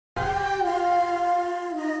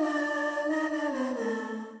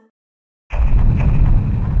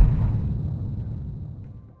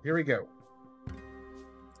Here we go.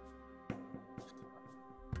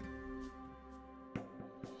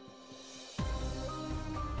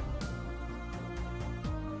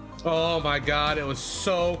 Oh my god, it was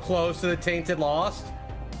so close to the Tainted Lost.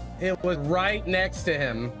 It was right next to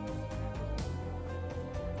him.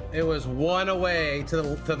 It was one away to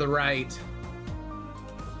the right.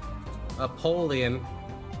 Apollyon.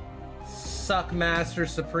 Suckmaster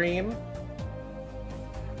Supreme.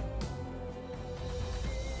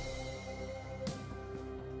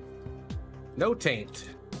 No taint.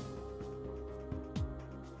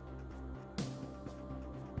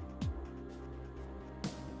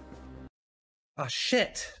 Oh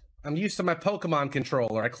shit. I'm used to my Pokemon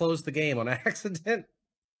controller. I closed the game on accident.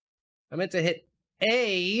 I meant to hit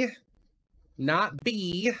A, not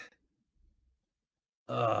B.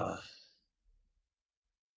 Ugh.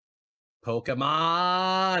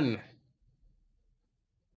 Pokemon.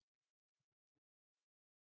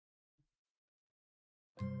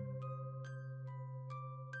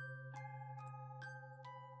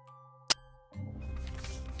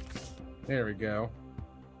 There we go.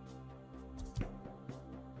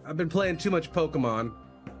 I've been playing too much Pokemon.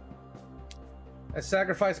 I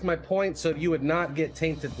sacrificed my points so you would not get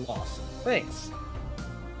Tainted Lost. Thanks.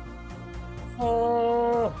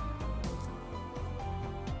 Oh.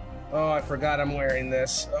 Oh, I forgot I'm wearing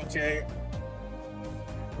this. Okay.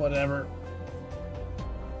 Whatever.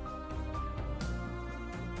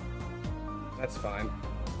 That's fine.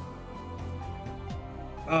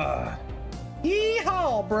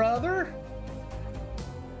 Yeehaw, brother!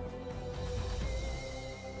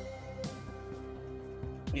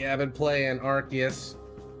 Yeah, I've been playing Arceus.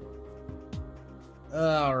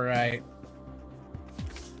 Alright.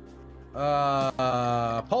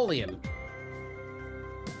 Apollyon.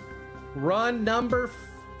 Run number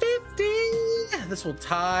 50! This will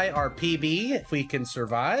tie our PB if we can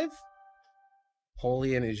survive.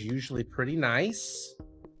 Apollyon is usually pretty nice.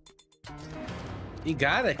 You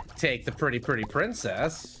gotta take the pretty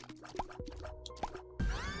princess.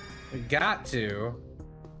 We got to.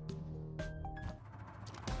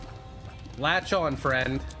 Latch on,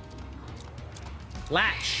 friend.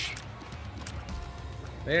 Latch.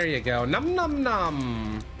 There you go. Num num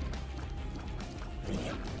num.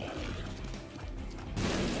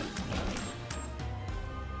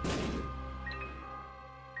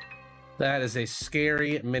 That is a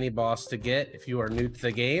scary mini boss to get if you are new to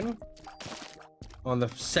the game. On the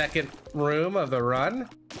second room of the run.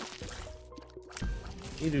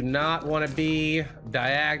 You do not want to be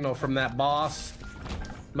diagonal from that boss.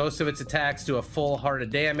 Most of its attacks do a full heart of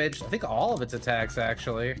damage. I think all of its attacks,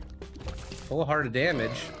 actually. Full heart of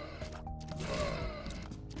damage.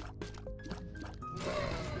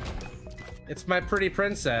 It's my pretty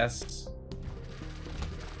princess.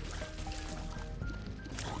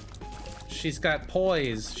 She's got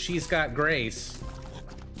poise. She's got grace.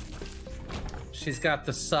 She's got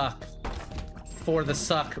the suck. For the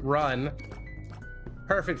suck run.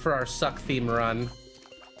 Perfect for our suck theme run.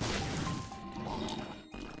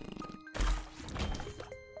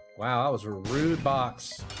 Wow, that was a rude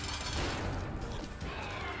box.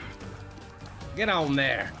 Get on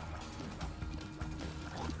there.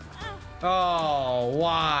 Oh,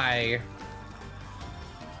 why?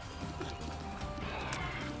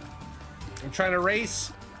 I'm trying to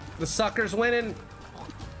race. The sucker's winning.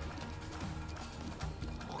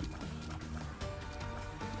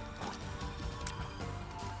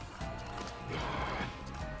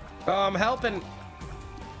 Oh, I'm helping.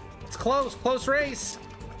 It's close race.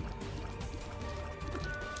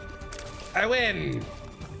 I win.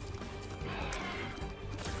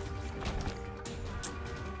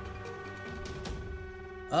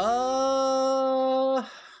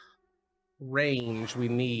 Range we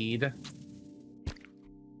need.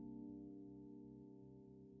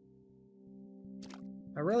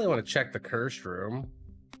 I really want to check the cursed room.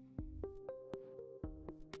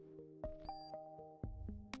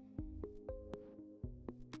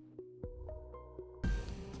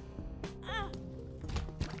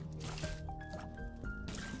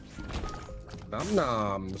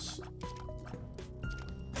 Nom-noms.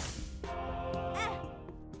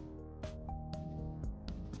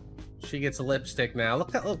 She gets a lipstick now.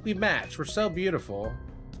 Look, we match. We're so beautiful.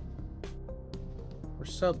 We're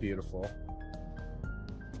so beautiful.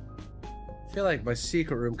 I feel like my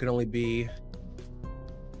secret room can only be...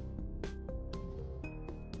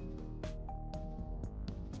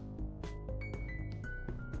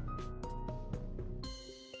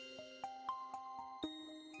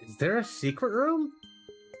 Is there a secret room?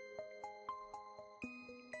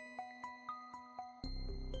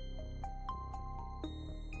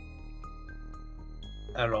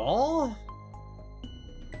 At all?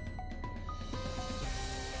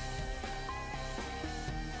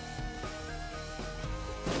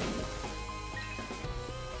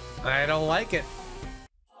 I don't like it.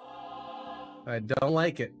 I don't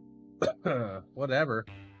like it. Whatever.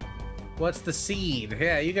 What's the seed?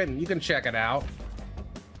 Yeah, you can check it out.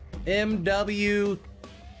 MW2R?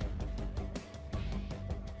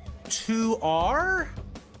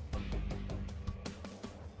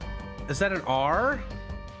 Is that an R?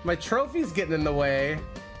 My trophy's getting in the way.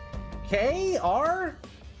 KR?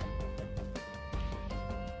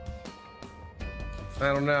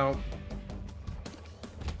 I don't know.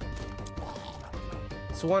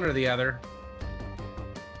 It's one or the other.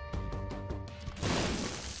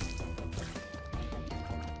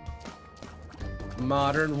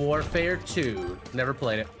 Modern Warfare 2. Never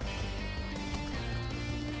played it.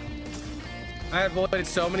 I avoided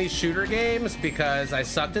so many shooter games because I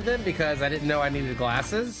sucked at them because I didn't know I needed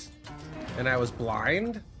glasses and I was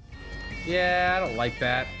blind. Yeah, I don't like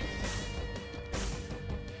that.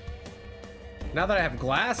 Now that I have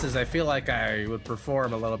glasses, I feel like I would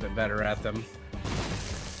perform a little bit better at them.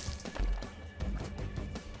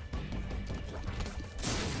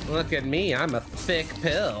 Look at me, I'm a thick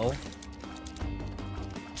pill.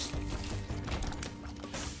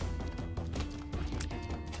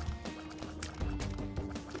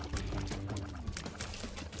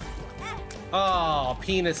 Oh,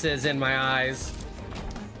 penises in my eyes.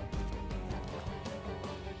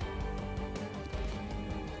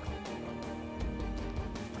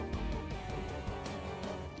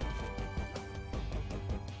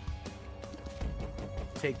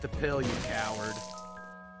 Take the pill, you coward.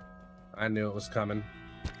 I knew it was coming.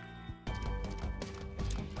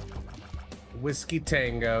 Whiskey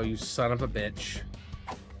Tango, you son of a bitch.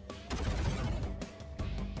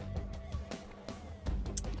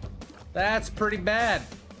 That's pretty bad.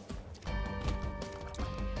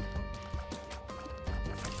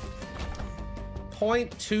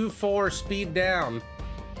 .24 speed down.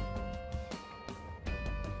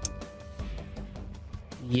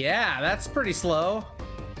 Yeah, that's pretty slow.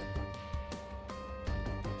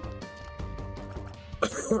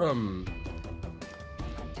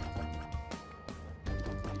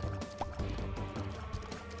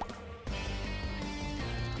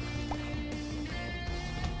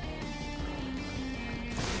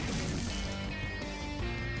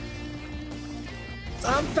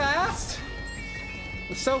 I'm fast.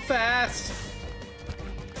 I'm so fast.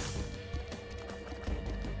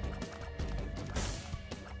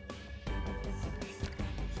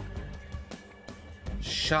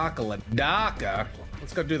 Chocoladaka.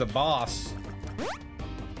 Let's go do the boss.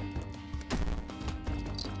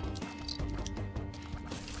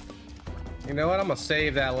 You know what? I'm gonna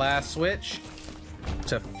save that last switch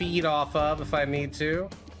to feed off of if I need to.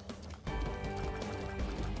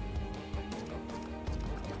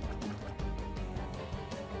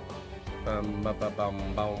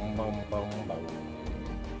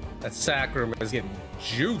 That sack room is getting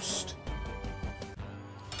juiced.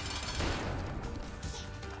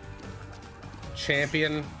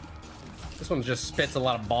 Champion. This one just spits a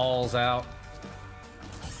lot of balls out.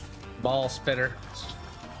 Ball spitter.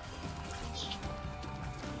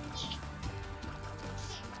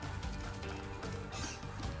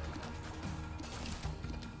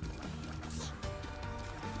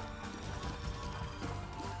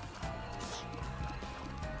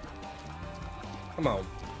 Come on.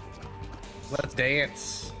 Let's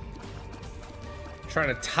dance. I'm trying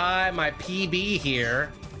to tie my PB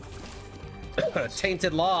here.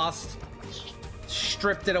 Tainted Lost.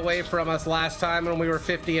 Stripped it away from us last time when we were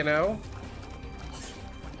 50-0.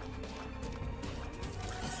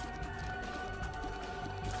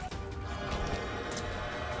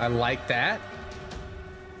 I like that.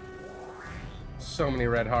 So many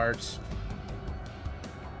red hearts.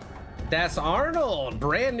 That's Arnold,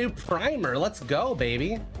 brand new primer. Let's go,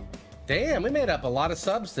 baby. Damn, we made up a lot of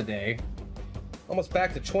subs today. Almost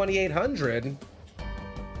back to 2,800.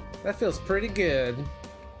 That feels pretty good.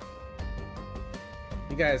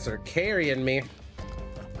 You guys are carrying me.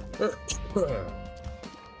 I'm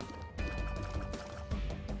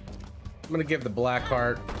gonna give the black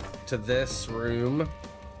heart to this room.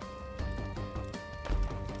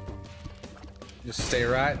 Just stay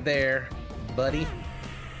right there, buddy.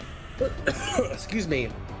 Excuse me.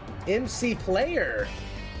 MC Player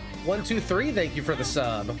 123, thank you for the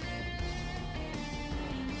sub.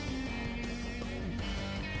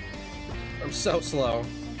 I'm so slow.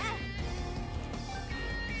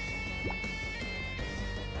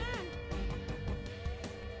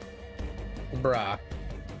 Bruh.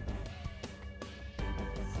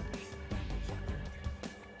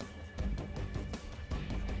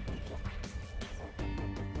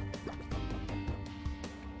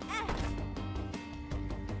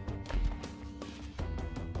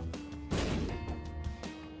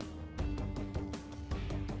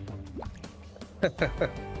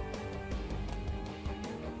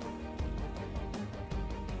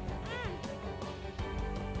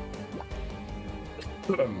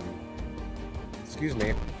 Excuse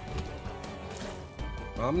me.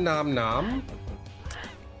 Nom nom nom.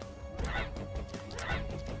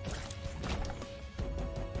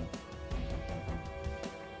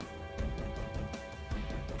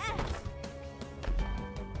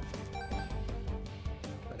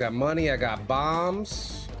 I got money, I got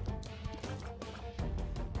bombs.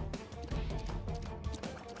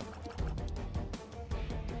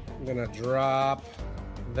 I'm gonna drop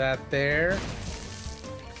that there.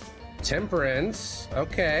 Temperance,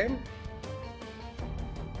 okay.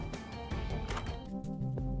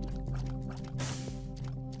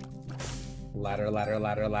 Ladder, ladder,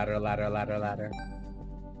 ladder, ladder, ladder, ladder, ladder.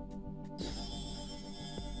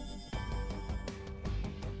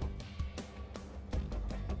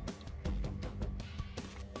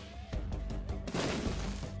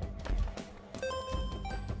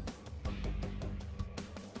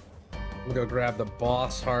 I'm gonna go grab the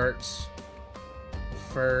boss hearts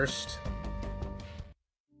first.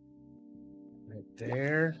 Right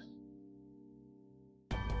there.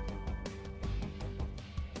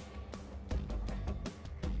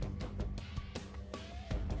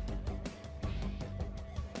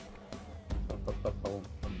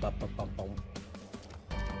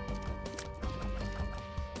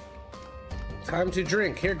 Time to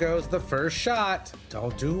drink. Here goes the first shot.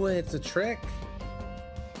 Don't do it. It's a trick.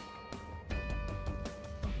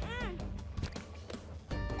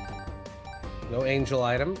 No angel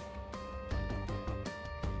item.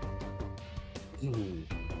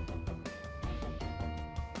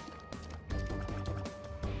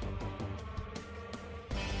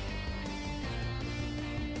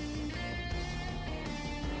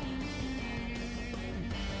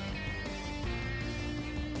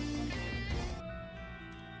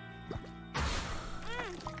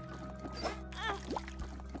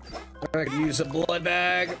 I could use a blood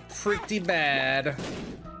bag pretty bad.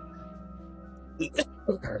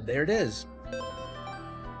 There it is.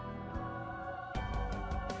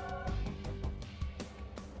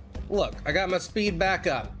 Look, I got my speed back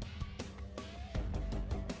up.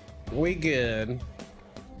 We good.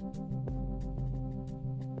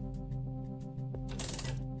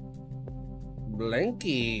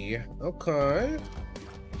 Blanky. Okay.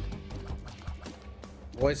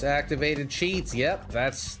 Voice activated cheats. Yep,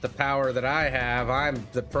 that's the power that I have. I'm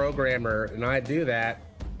the programmer and I do that.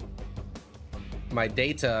 My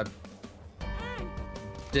data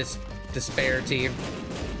disparity.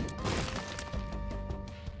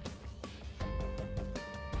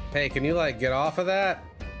 Hey, can you like get off of that?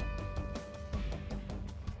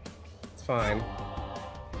 It's fine.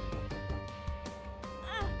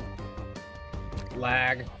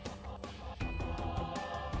 Lag.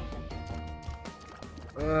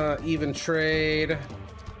 Even trade.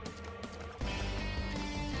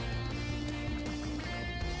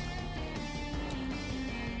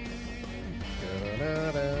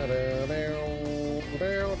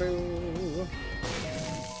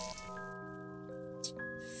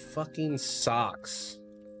 Fucking socks.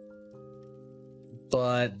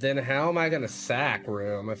 But then how am I gonna sack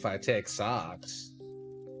room if I take socks?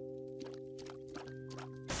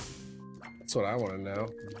 That's what I want to know,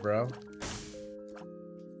 bro.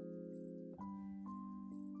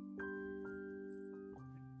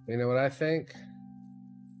 You know what I think?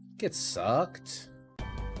 Get sucked.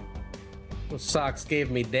 Those socks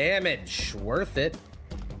gave me damage. Worth it.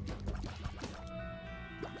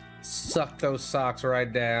 Suck those socks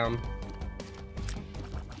right down.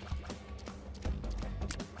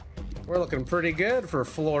 We're looking pretty good for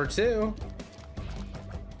floor 2.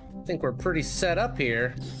 I think we're pretty set up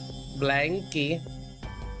here. Blanky.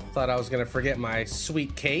 Thought I was gonna forget my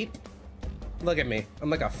sweet cape. Look at me. I'm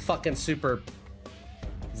like a fucking super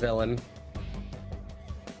villain.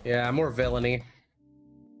 Yeah, more villainy.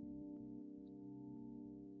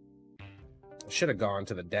 Should have gone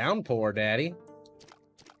to the downpour, daddy.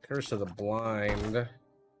 Curse of the blind.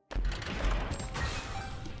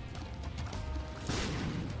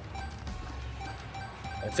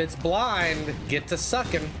 If it's blind, get to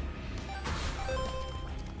sucking.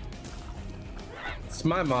 It's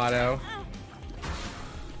my motto.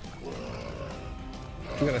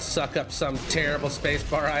 I'm gonna suck up some terrible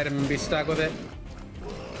spacebar item and be stuck with it.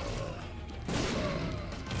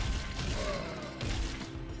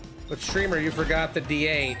 But streamer, you forgot the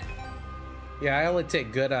D8. Yeah, I only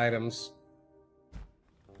take good items.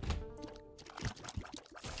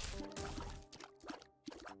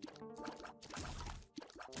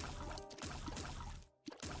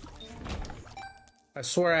 I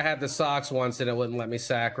swear I had the socks once and it wouldn't let me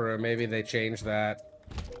sack room. Maybe they changed that.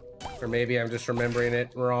 Or maybe I'm just remembering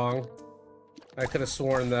it wrong. I could have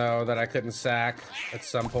sworn, though, that I couldn't sack at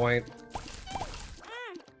some point.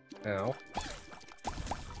 Ow.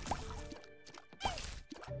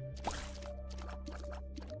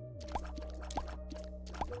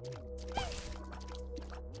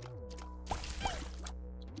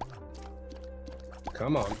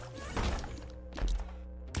 Come on.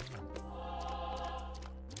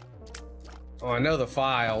 Oh, I know the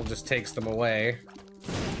file just takes them away.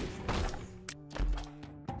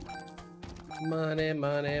 Money,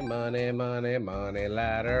 money, money, money, money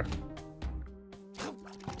ladder.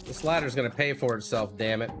 This ladder's gonna pay for itself,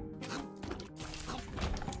 damn it.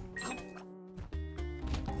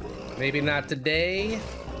 Maybe not today,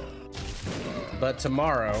 but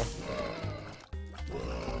tomorrow.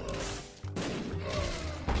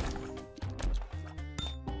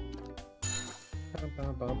 Bum,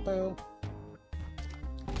 bum, bum, bum.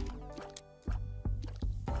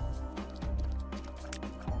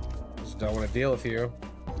 Don't want to deal with you.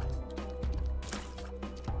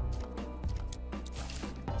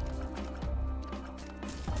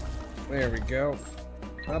 There we go.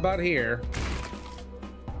 How about here?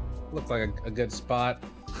 Looked like a good spot.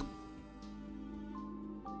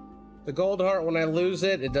 The gold heart, when I lose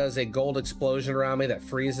it, it does a gold explosion around me that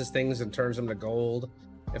freezes things and turns them to gold.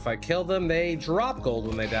 If I kill them, they drop gold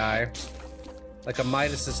when they die. Like a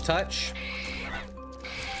Midas's touch.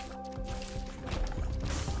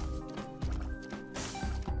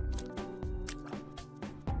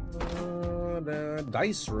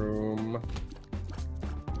 Dice room.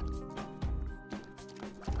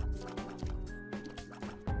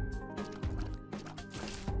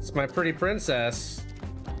 It's my pretty princess.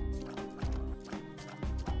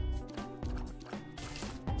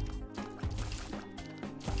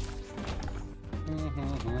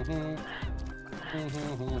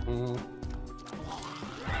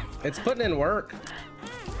 It's putting in work.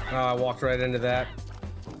 Oh, I walked right into that.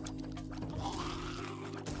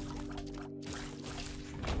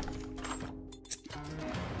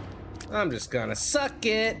 I'm just gonna suck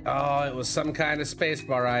it. Oh, it was some kind of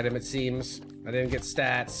spacebar item, it seems. I didn't get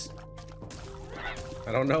stats.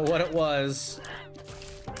 I don't know what it was.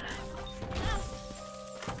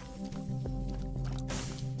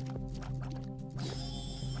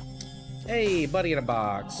 Hey, buddy in a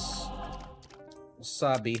box.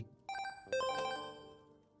 Wasabi.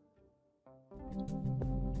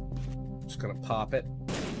 Just gonna pop it.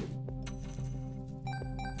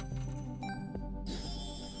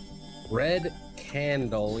 Red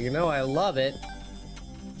candle. You know, I love it,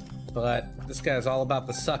 but this guy's all about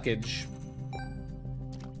the suckage.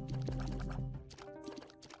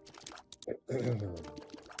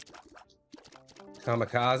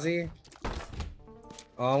 Kamikaze?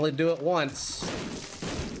 I'll only do it once.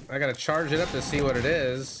 I gotta charge it up to see what it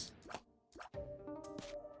is.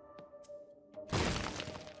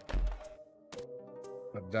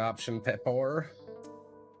 Adoption pepper.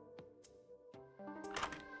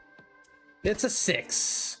 It's a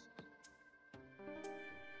 6.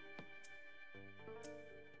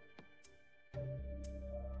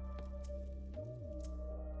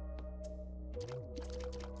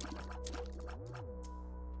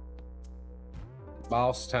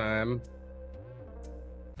 Boss time.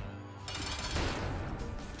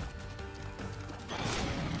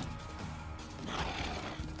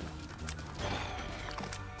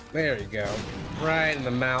 There you go. Right in the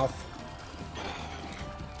mouth.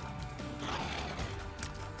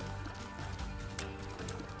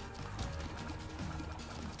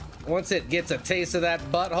 Once it gets a taste of that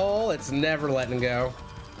butthole, it's never letting go.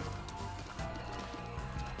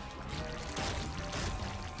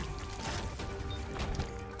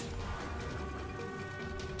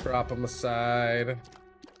 Drop them aside.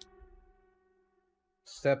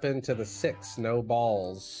 Step into the 6, no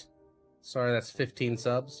balls. Sorry, that's 15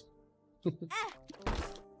 subs.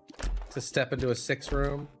 To step into a 6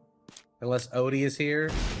 room. Unless Odie is here.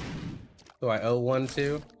 Who I owe one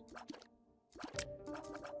to.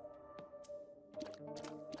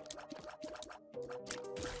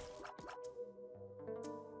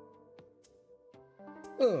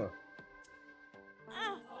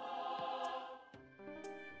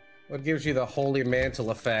 What gives you the holy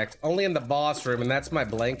mantle effect? Only in the boss room, and that's my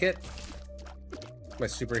blanket. My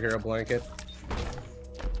superhero blanket.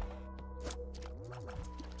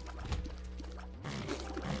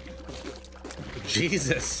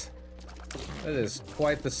 Jesus. That is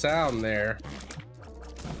quite the sound there.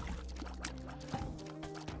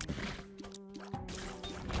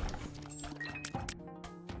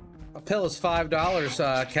 A pill is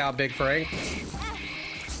 $5, Cal Big Frank.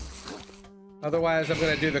 Otherwise, I'm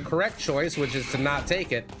going to do the correct choice, which is to not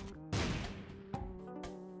take it.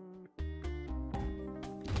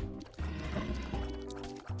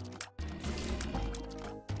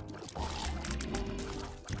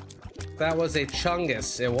 That was a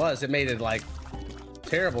chungus. It was. It made it like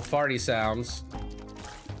terrible farty sounds.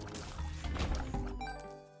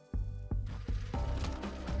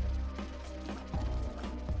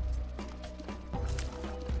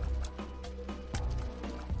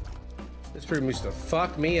 This room used to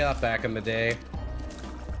fuck me up back in the day.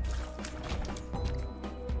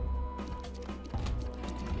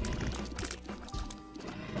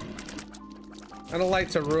 I don't like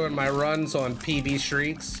to ruin my runs on PB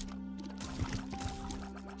streets.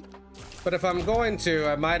 But if I'm going to,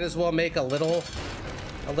 I might as well make a little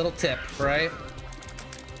tip, right?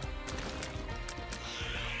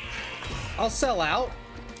 I'll sell out.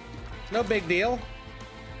 No big deal.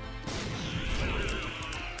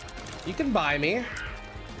 You can buy me.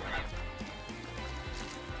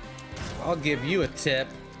 I'll give you a tip.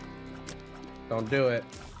 Don't do it.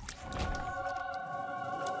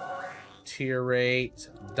 Tier rate,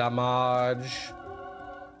 damage.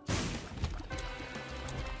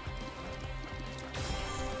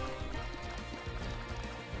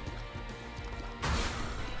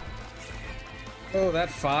 Oh, that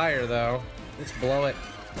fire, though. Let's blow it.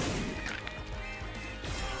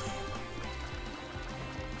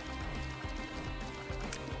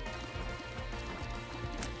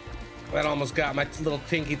 That almost got my little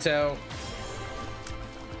pinky toe.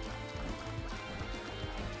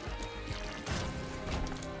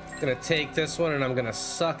 Gonna take this one, and I'm gonna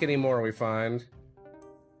suck any more we find.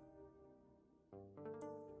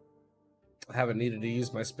 I haven't needed to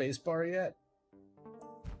use my space bar yet.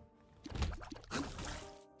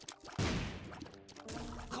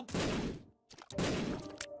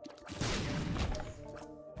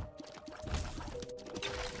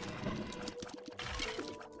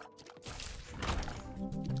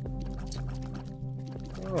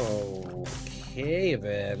 Okay,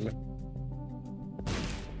 then.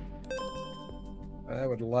 I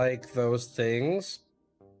would like those things.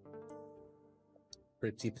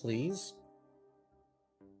 Pretty please.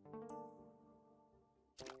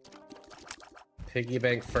 Piggy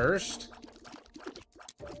bank first.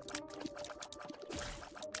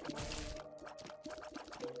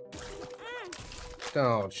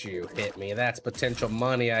 Don't you hit me. That's potential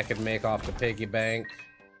money I could make off the piggy bank.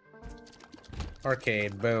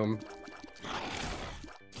 Arcade, boom.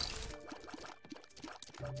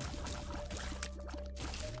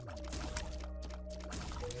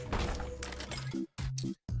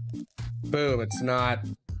 Boom, it's not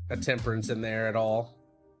a temperance in there at all.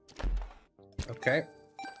 Okay,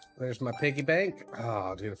 there's my piggy bank.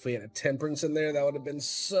 Oh, dude, if we had a temperance in there, that would have been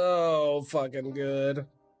so fucking good.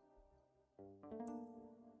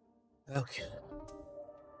 Okay.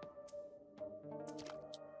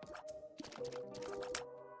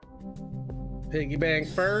 Piggy bank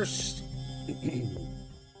first.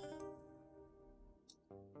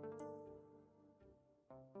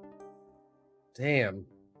 Damn.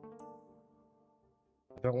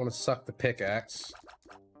 I don't want to suck the pickaxe.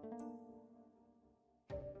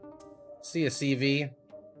 See ya, CV.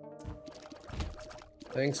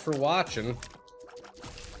 Thanks for watching.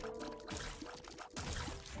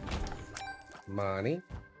 Money.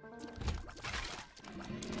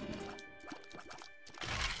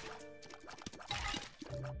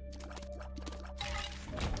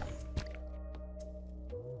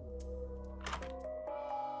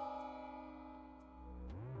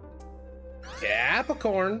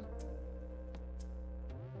 Capricorn.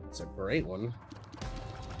 It's a great one.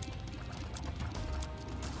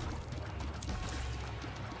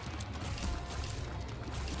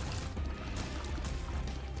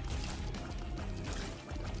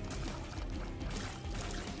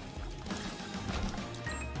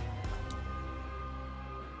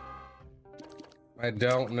 I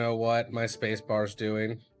don't know what my spacebar's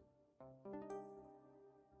doing.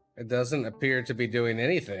 It doesn't appear to be doing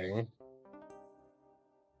anything.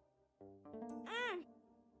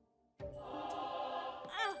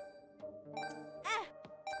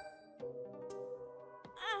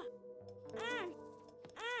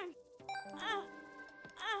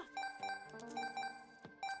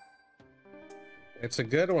 It's a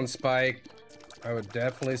good one, Spike. I would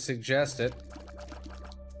definitely suggest it.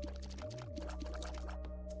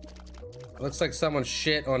 Looks like someone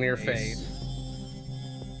shit on your face.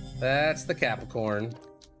 That's the Capricorn.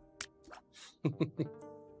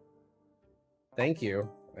 Thank you.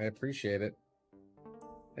 I appreciate it.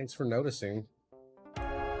 Thanks for noticing.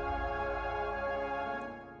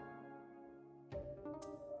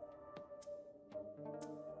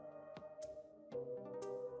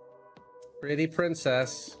 Pretty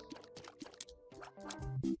princess.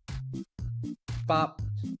 Bop.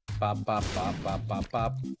 Bop, bop, bop, bop, bop,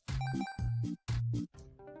 bop.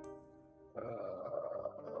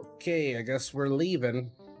 Okay, I guess we're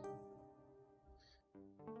leaving.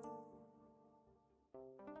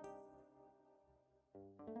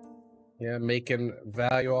 Yeah, making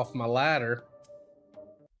value off my ladder.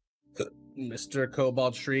 Mr.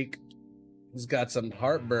 Cobalt Shriek. He's got some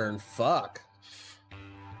heartburn. Fuck.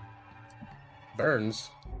 Burns.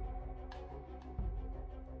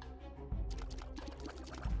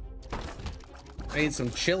 I ate some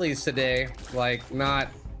chilies today. Like, not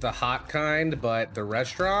the hot kind, but the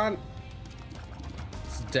restaurant.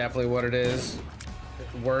 It's definitely what it is.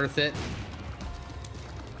 Worth it.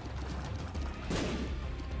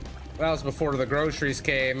 That was before the groceries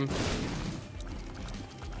came.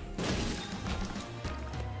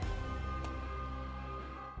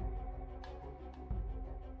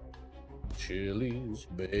 Chili's,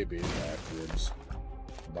 baby back ribs,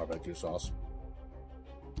 barbecue sauce.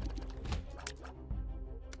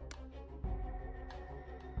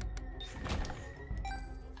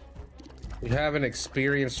 You haven't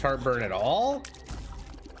experienced heartburn at all?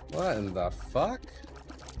 What in the fuck?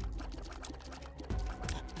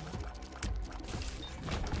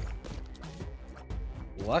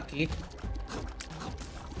 Lucky.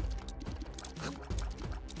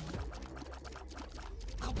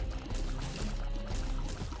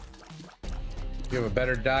 You have a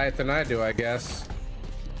better diet than I do, I guess.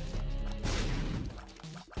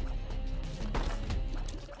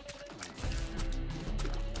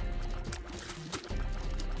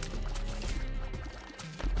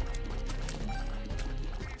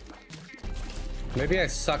 Maybe I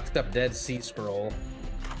sucked up Dead Sea Scroll.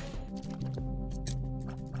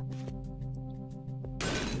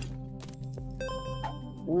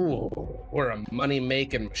 Ooh, we're a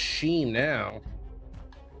money-making machine now.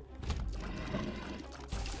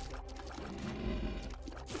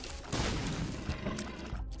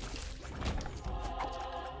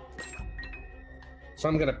 So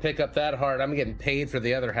I'm gonna pick up that heart. I'm getting paid for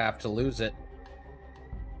the other half to lose it.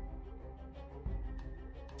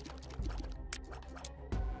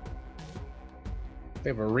 We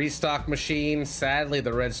have a restock machine. Sadly,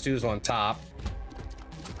 the red stew's on top,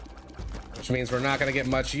 which means we're not gonna get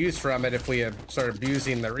much use from it if we start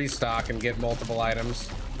abusing the restock and get multiple items.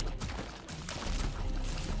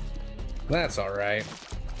 That's all right.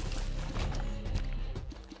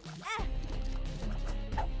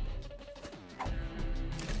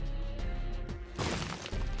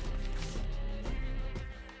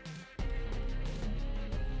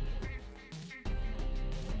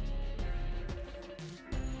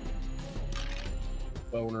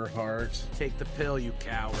 Boner heart. Take the pill, you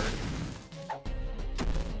coward.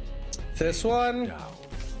 This one?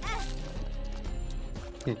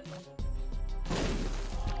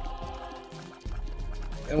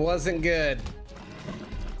 It wasn't good.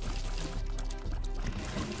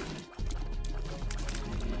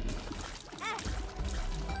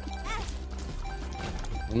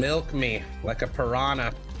 Milk me like a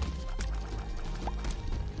piranha.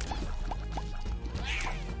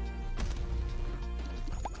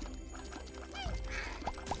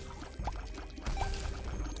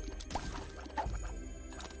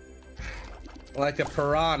 Like a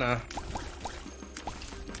piranha.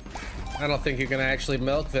 I don't think you can actually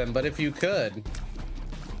milk them, but if you could,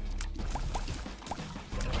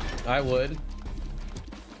 I would.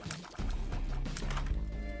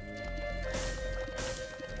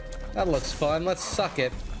 That looks fun. Let's suck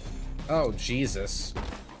it. Oh, Jesus.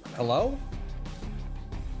 Hello?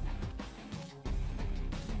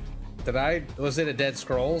 Was it a Dead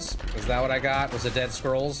Scrolls? Is that what I got? Was it Dead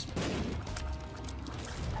Scrolls?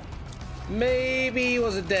 Maybe it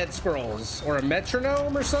was a Dead Scrolls or a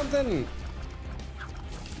metronome or something.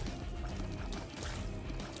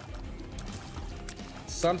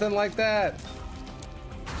 Something like that.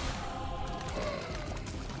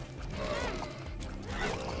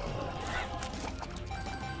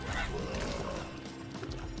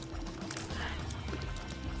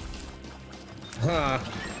 Huh.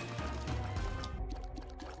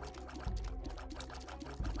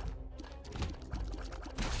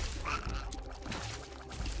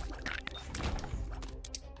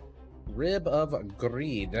 Rib of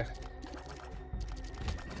Greed.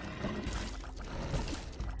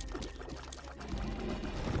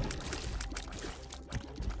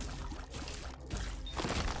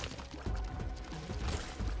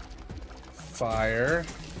 Fire.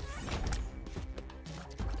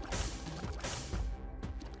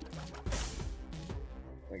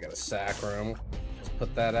 I got a sack room. Just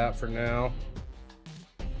put that out for now.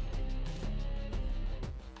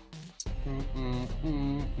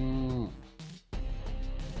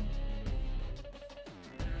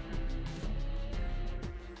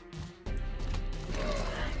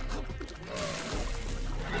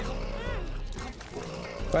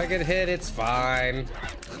 If I get hit, it's fine.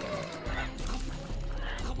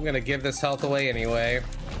 I'm gonna give this health away anyway.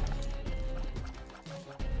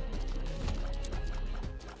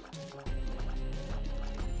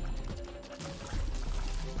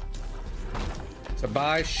 To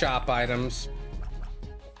buy shop items.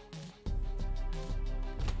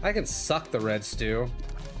 I can suck the red stew.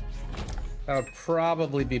 That would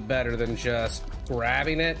probably be better than just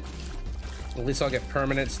grabbing it. At least I'll get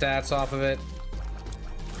permanent stats off of it.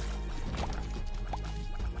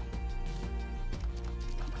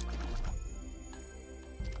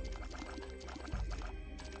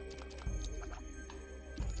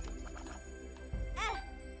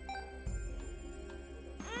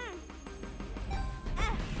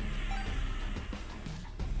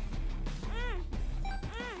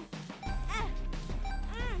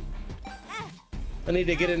 I need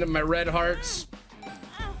to get into my red hearts.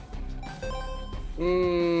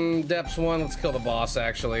 Depths 1, let's kill the boss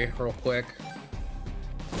actually, real quick.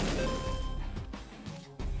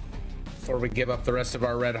 Before we give up the rest of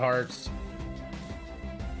our red hearts.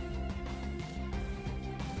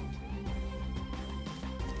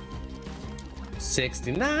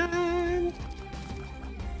 $69.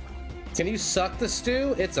 Can you suck the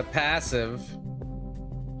stew? It's a passive.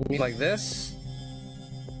 Like this?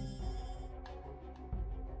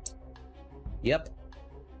 Yep.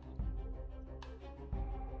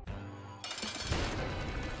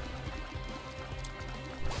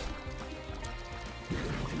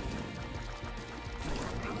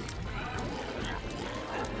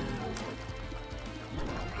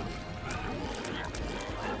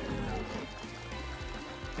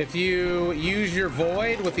 If you use your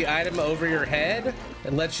void with the item over your head,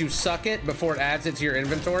 it lets you suck it before it adds it to your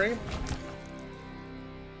inventory.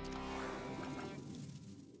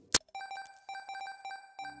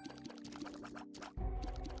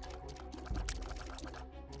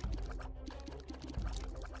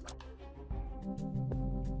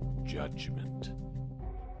 Judgment.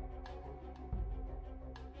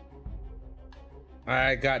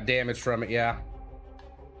 I got damage from it, yeah.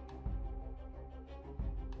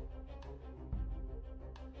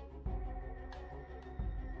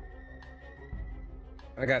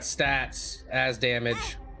 I got stats as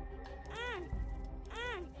damage.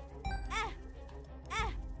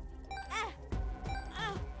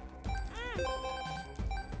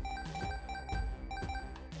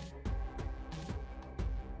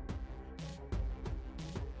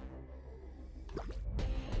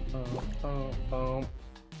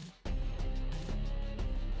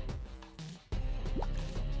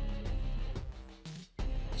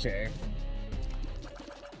 Okay.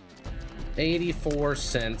 84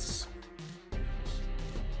 cents.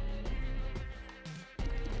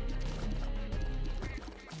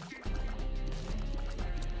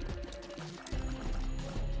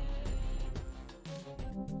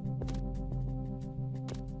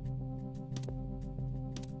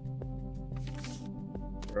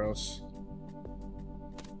 Gross.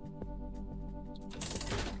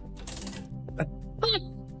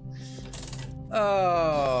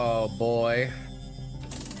 Oh boy.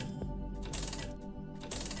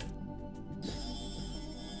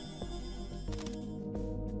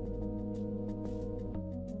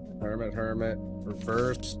 Hermit,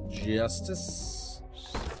 reverse justice.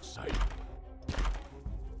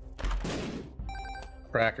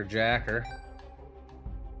 Cracker Jacker.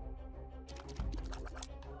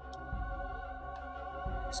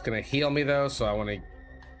 It's gonna heal me though, so I want to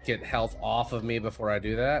get health off of me before I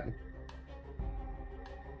do that.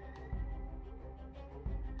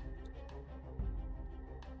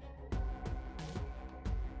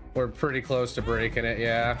 We're pretty close to breaking it,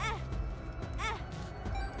 yeah.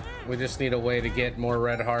 We just need a way to get more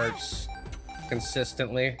red hearts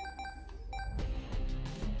consistently.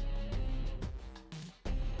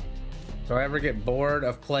 Do I ever get bored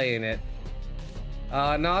of playing it?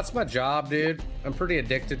 No, it's my job, dude. I'm pretty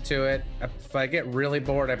addicted to it. If I get really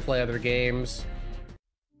bored, I play other games.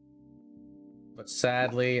 But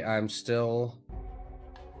sadly, I'm still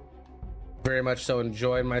very much so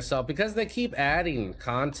enjoying myself because they keep adding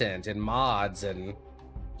content and mods and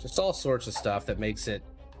just all sorts of stuff that makes it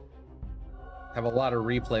have a lot of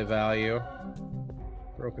replay value.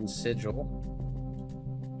 Broken sigil.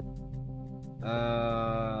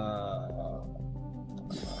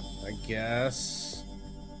 I guess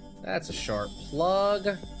that's a sharp plug.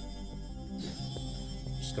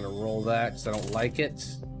 Just gonna roll that because I don't like it.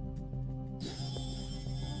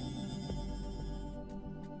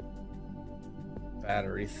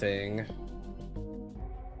 battery thing.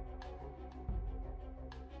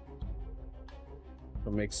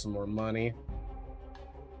 We'll make some more money.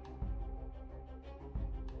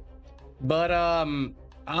 But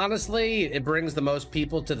honestly, it brings the most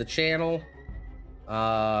people to the channel.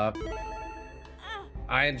 I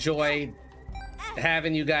enjoy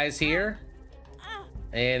having you guys here,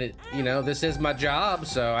 and you know, this is my job,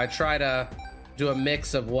 so I try to do a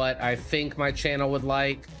mix of what I think my channel would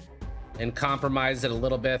like and compromise it a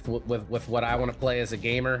little bit with what I want to play as a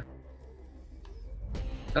gamer.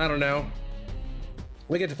 I don't know,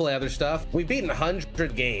 we get to play other stuff. We've beaten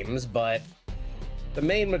 100 games, but the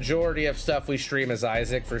main majority of stuff we stream is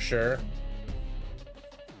Isaac for sure.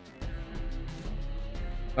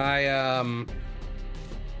 I've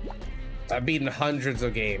beaten hundreds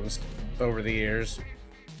of games over the years.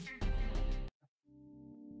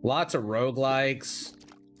 Lots of roguelikes.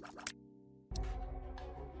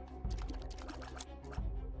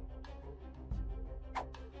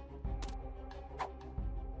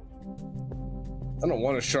 I don't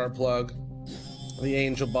want a sharp plug. The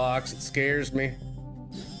angel box, it scares me.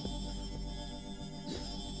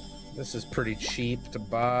 This is pretty cheap to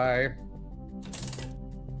buy.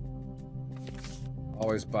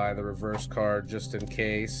 Always buy the reverse card just in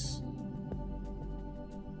case.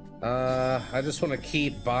 I just want to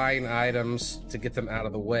keep buying items to get them out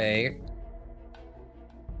of the way.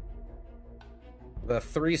 The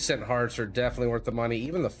 3-cent hearts are definitely worth the money.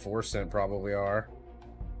 Even the 4-cent probably are.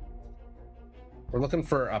 We're looking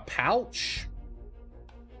for a pouch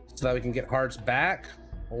so that we can get hearts back,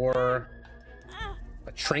 or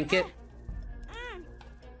a trinket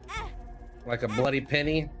like a bloody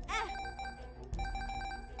penny.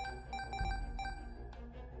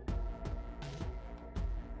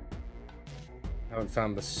 Haven't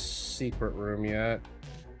found the secret room yet.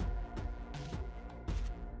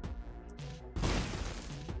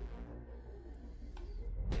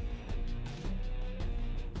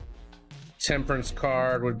 Temperance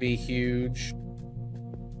card would be huge.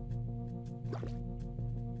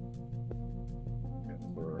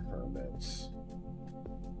 For hermits.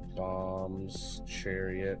 Bombs,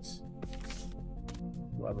 chariot,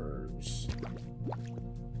 lovers.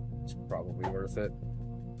 It's probably worth it.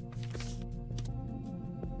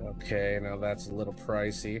 Okay, now that's a little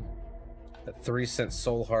pricey. That 3-cent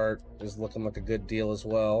soul heart is looking like a good deal as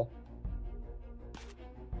well.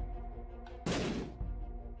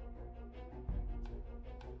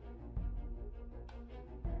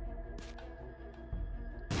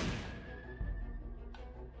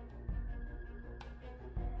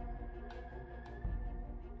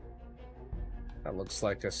 That looks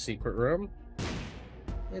like a secret room.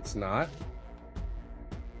 It's not.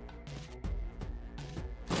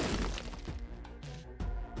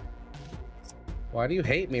 Why do you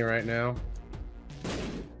hate me right now?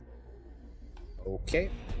 Okay.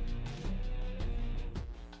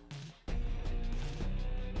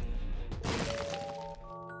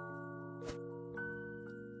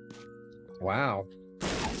 Wow.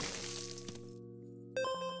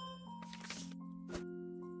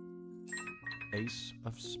 Ace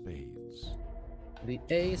of Spades. The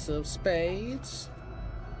Ace of Spades.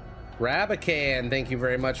 Rabacan, thank you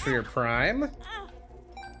very much for your prime.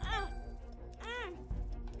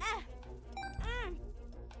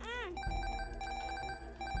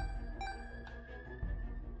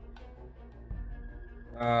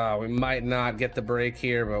 We might not get the break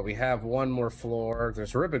here, but we have one more floor.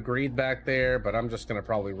 There's Rib of Greed back there, but I'm just gonna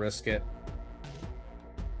probably risk it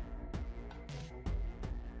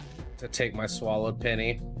to take my swallowed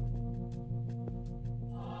penny.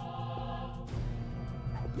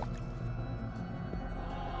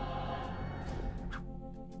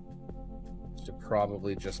 Should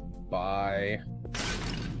probably just buy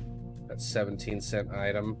that 17-cent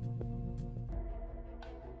item.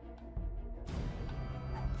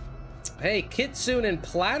 Hey, Kitsune and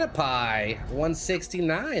Platypie,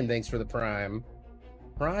 169. Thanks for the prime.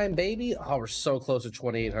 Prime, baby. Oh, we're so close to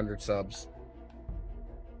 2,800 subs.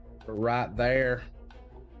 We're right there.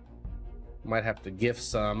 Might have to gift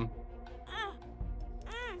some.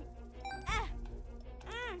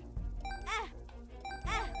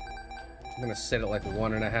 I'm gonna set it like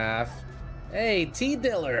 1.5. Hey,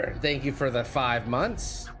 T-Diller. Thank you for the 5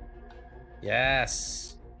 months. Yes.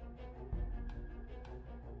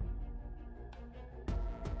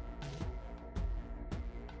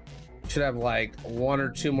 Should have like 1 or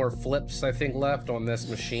 2 more flips, I think, left on this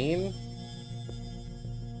machine.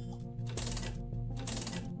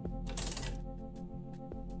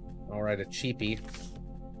 All right, a cheapie.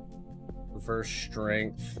 Reverse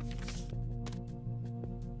strength.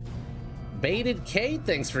 Baited Kate,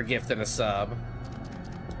 thanks for gifting a sub.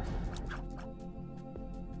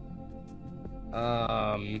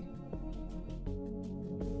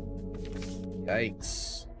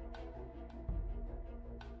 Yikes.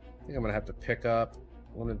 I think I'm gonna have to pick up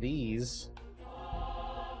one of these.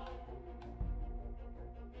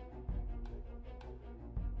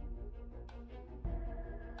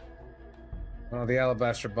 Oh, the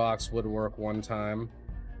alabaster box would work one time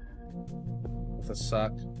with a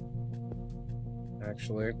suck,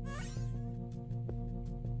 actually.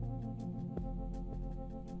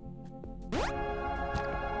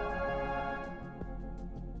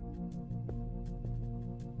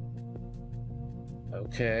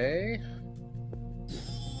 Okay.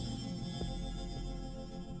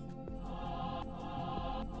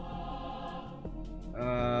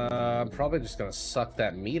 I'm probably just gonna suck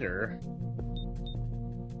that meter.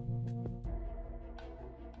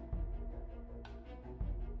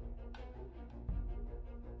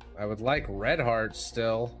 I would like red hearts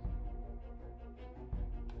still.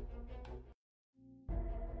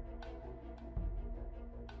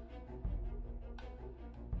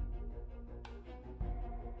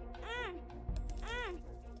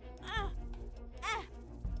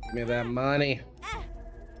 Give me that money.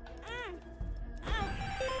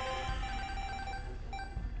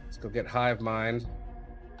 Let's go get hive mind.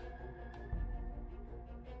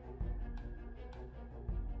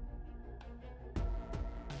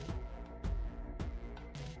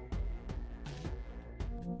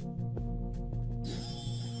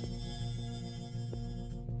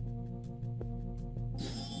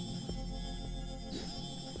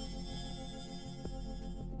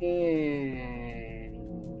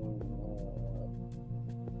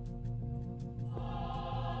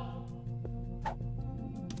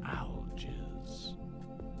 Alges.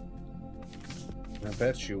 I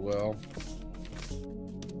bet you will.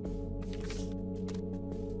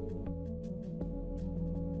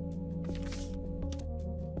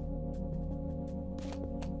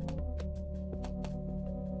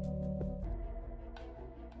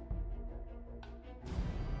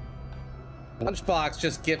 Lunchbox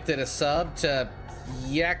just gifted a sub to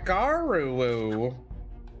Yakaru.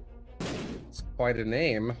 It's quite a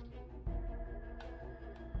name.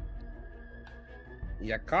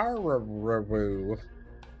 Yakaru.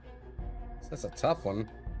 That's a tough one.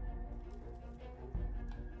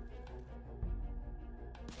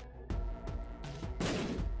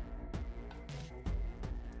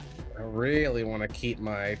 I really want to keep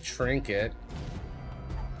my trinket.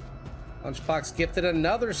 Lunchbox gifted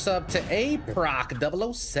another sub to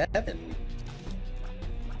APROC007.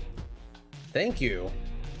 Thank you.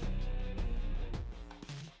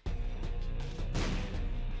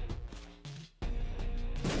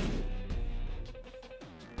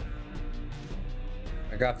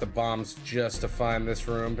 I got the bombs just to find this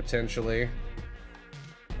room, potentially.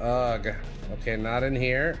 Ugh. Okay, not in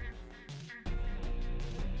here.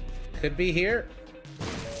 Could be here.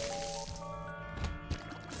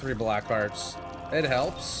 3 black hearts. It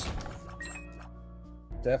helps.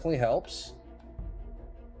 Definitely helps.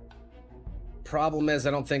 Problem is,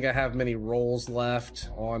 I don't think I have many rolls left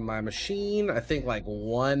on my machine. I think like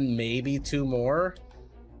 1, maybe 2 more.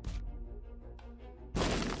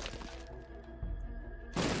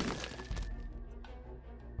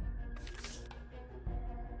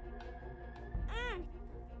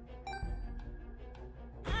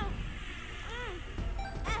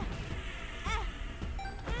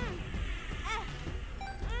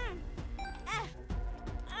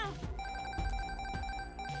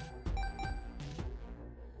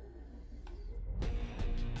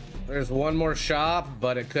 There's 1 more shop,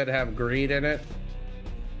 but it could have greed in it.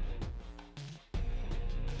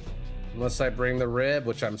 Unless I bring the rib,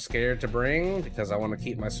 which I'm scared to bring because I want to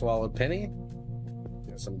keep my swallowed penny.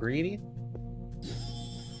 Get some greedy.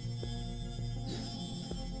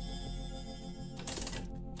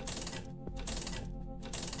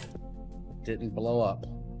 Didn't blow up.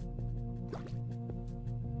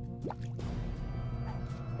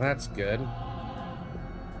 That's good.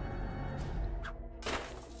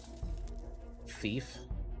 Thief.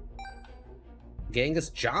 Genghis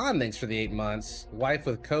John, thanks for the 8 months. Wife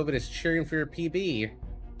with COVID is cheering for your PB.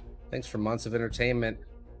 Thanks for months of entertainment.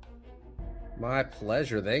 My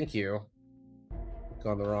pleasure, thank you.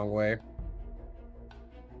 Gone the wrong way.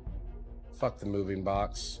 Fuck the moving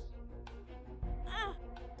box.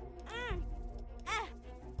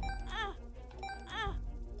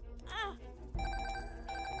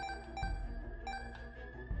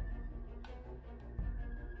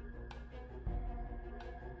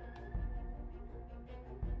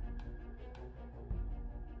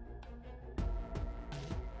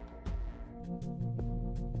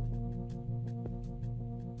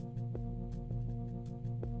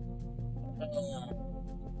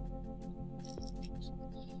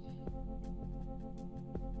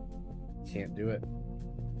 Can't do it.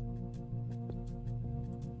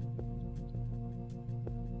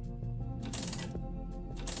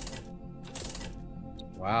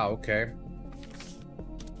 Wow, okay.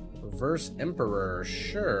 Reverse Emperor,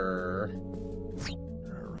 sure.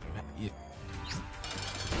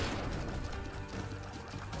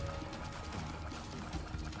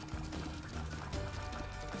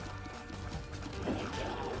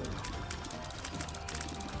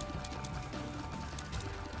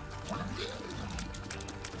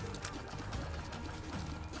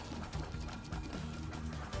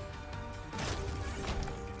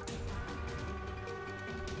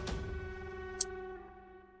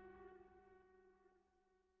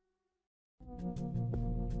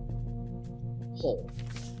 Hole.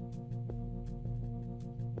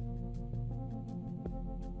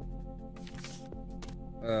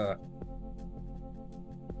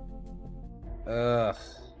 I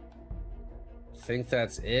think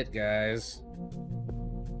that's it, guys.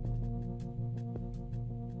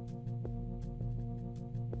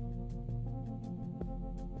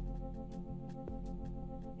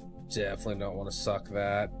 Definitely don't want to suck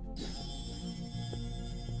that.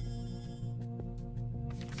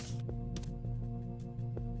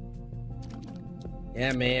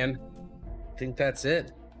 Yeah, man. I think that's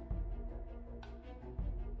it.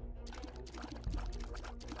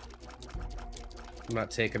 I'm not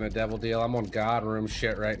taking a devil deal. I'm on God room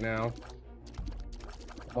shit right now.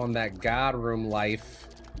 I'm on that God room life.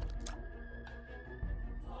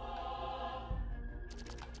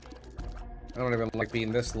 I don't even like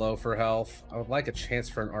being this low for health. I would like a chance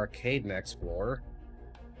for an arcade next floor.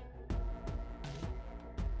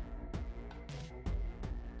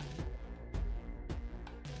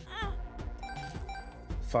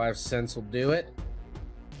 $0.05 will do it.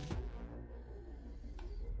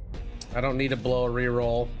 I don't need to blow a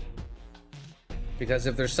reroll, because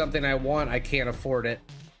if there's something I want, I can't afford it.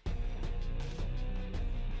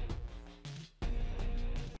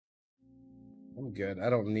 I'm good. I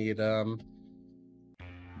don't need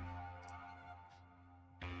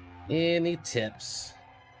any tips.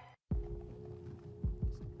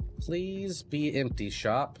 Please be empty,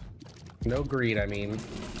 shop. No greed, I mean.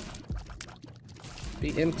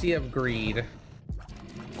 Be empty of greed.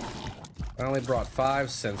 I only brought 5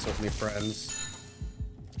 cents with me, friends.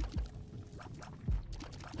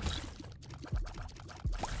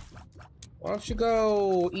 Why don't you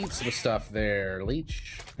go eat some stuff there,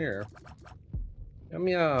 leech? Here. Yum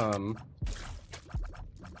yum.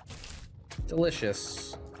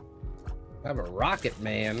 Delicious. I have a rocket,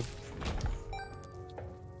 man.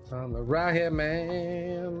 I'm the rocket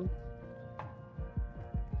man.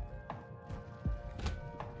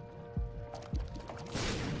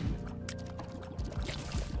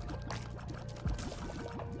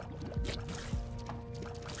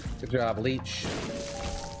 Good job, leech.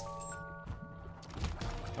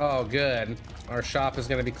 Oh, good. Our shop is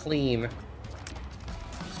gonna be clean.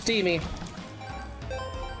 Steamy.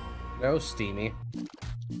 No steamy.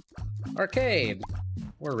 Arcade.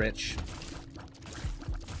 We're rich.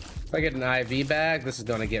 If I get an IV bag, this is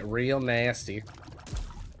gonna get real nasty.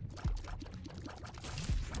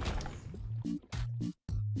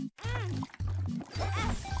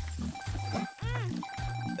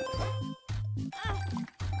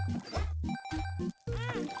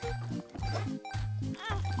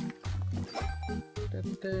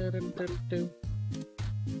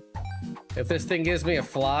 If this thing gives me a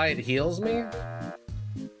fly, it heals me.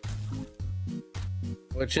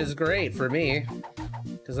 Which is great for me,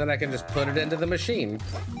 because then I can just put it into the machine.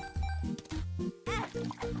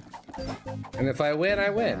 And if I win, I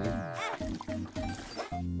win.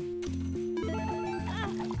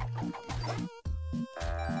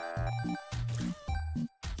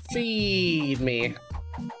 Feed me.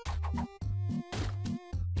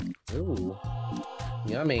 Ooh.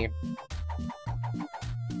 Yummy.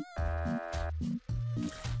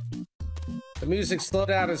 The music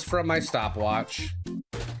slowdown is from my stopwatch.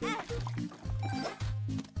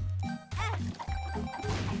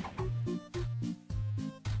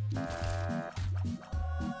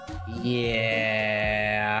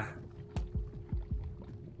 Yeah.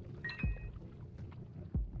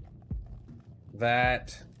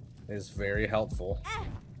 That is very helpful.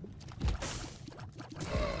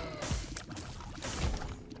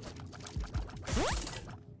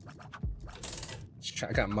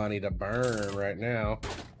 I got money to burn right now.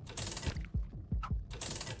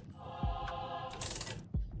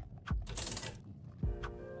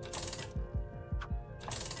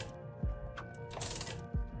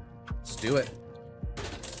 Let's do it.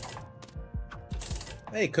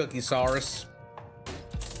 Hey, Cookie Saurus.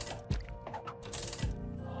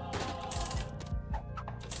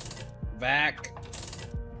 Vac.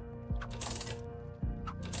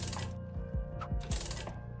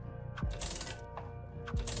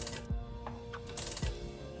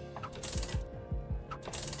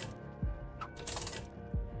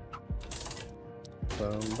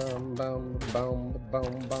 Boom, boom, boom,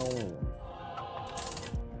 boom, boom.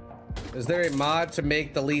 Is there a mod to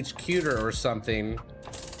make the leech cuter or something?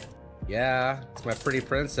 Yeah, it's my pretty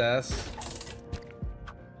princess.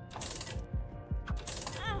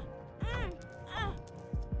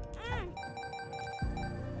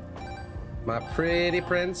 My pretty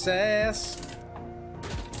princess.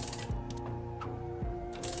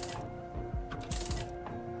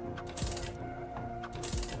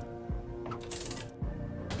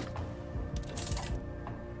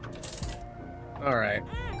 All right.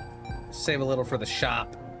 Save a little for the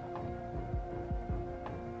shop.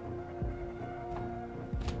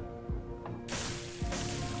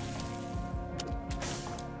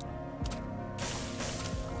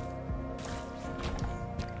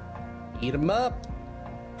 Eat 'em up.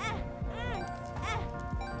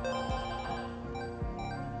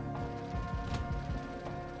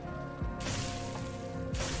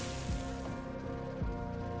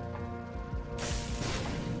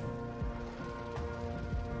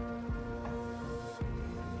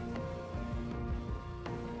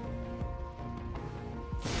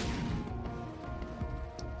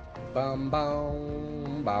 Bum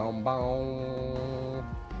bum bum bum.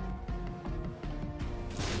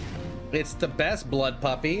 It's the best blood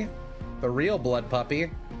puppy, the real blood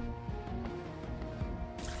puppy.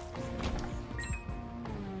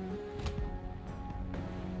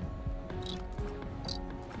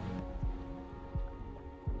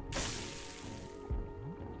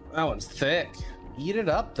 That one's thick. Eat it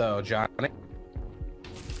up though, Johnny.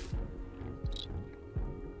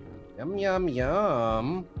 Yum yum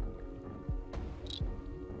yum.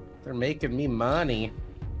 They're making me money.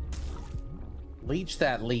 Leech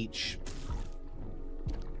that leech.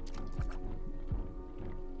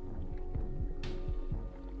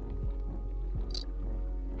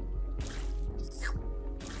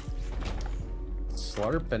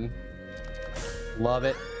 Slurping. Love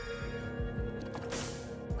it.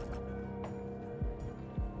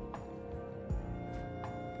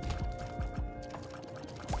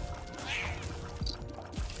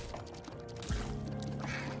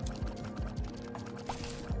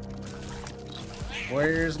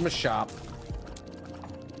 Where's my shop?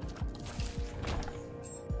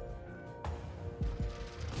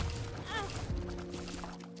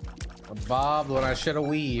 I bobbed when I should have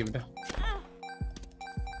weaved.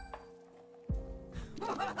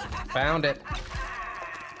 Found it.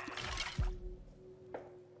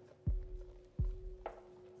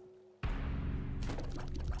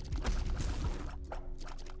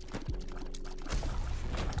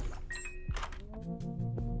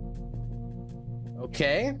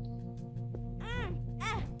 Okay.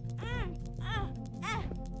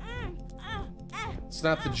 It's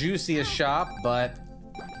not the juiciest shop, but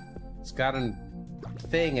it's got a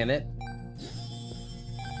thing in it.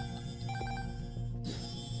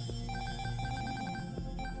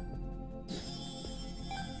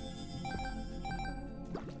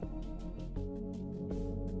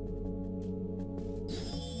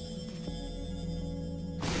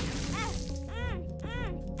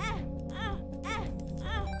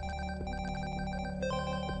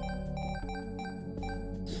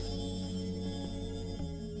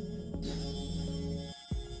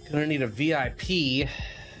 Gonna need a VIP.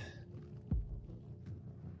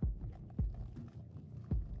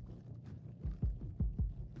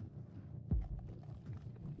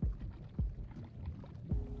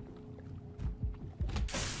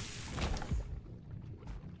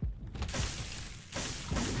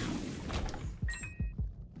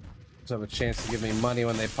 Have a chance to give me money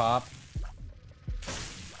when they pop.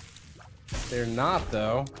 They're not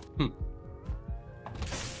though.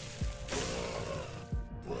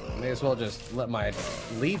 May as well just let my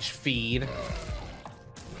leech feed.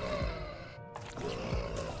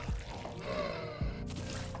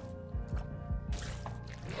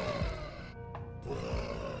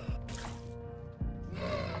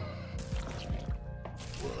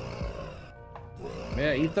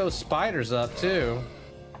 Yeah, eat those spiders up too.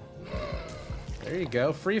 There you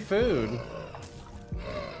go, free food.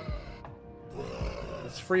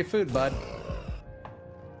 It's free food, bud.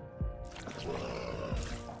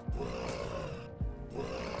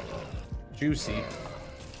 Juicy.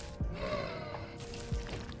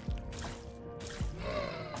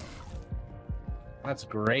 That's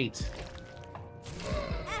great.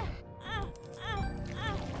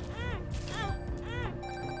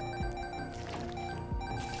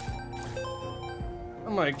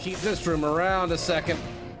 I keep this room around a second.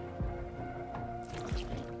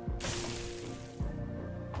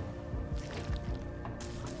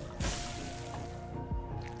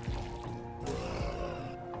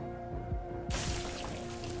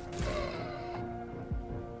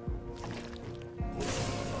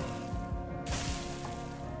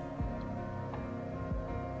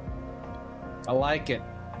 I like it.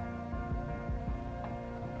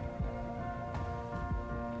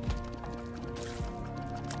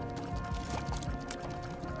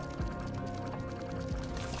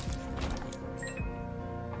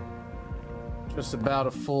 Just about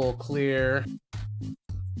a full clear.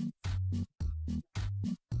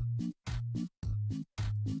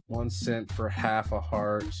 $1 for half a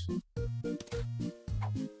heart.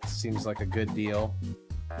 Seems like a good deal.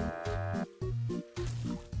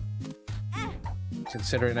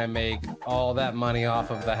 Considering I make all that money off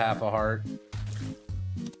of the half a heart.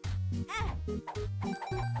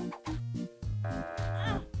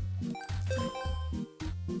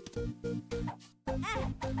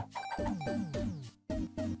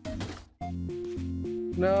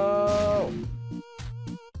 No.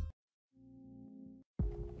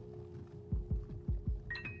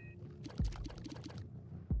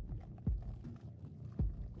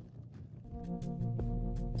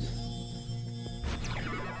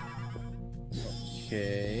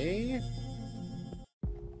 Okay.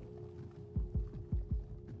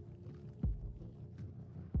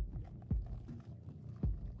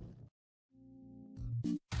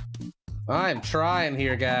 I'm trying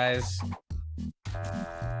here, guys.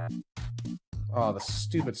 Oh, the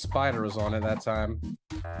stupid spider was on it that time.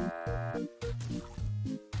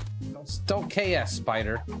 Don't KS,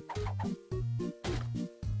 spider.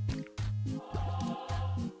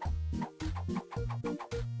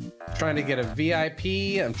 Trying to get a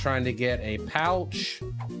VIP. I'm trying to get a pouch.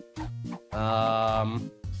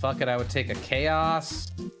 Fuck it, I would take a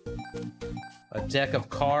chaos. A deck of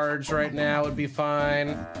cards right now would be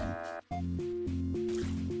fine.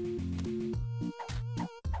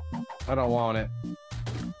 I don't want it.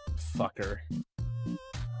 Fucker.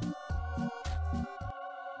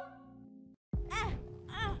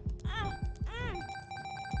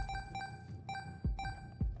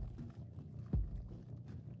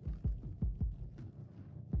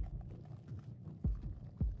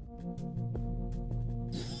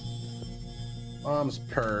 Mom's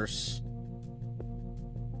purse.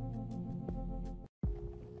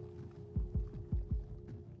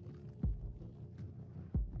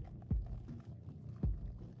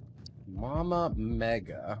 Mama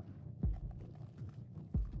Mega.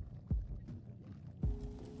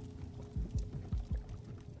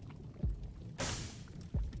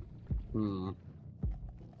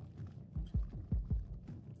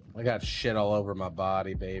 I got shit all over my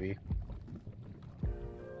body, baby.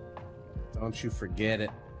 Don't you forget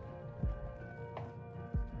it.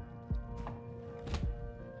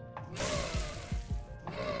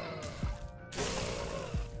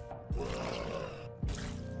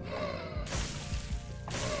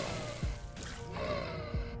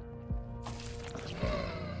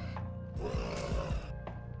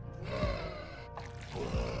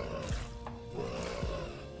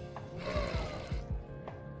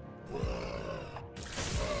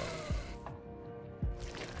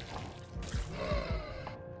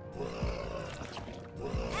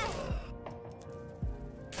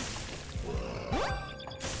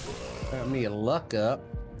 Got me a luck up.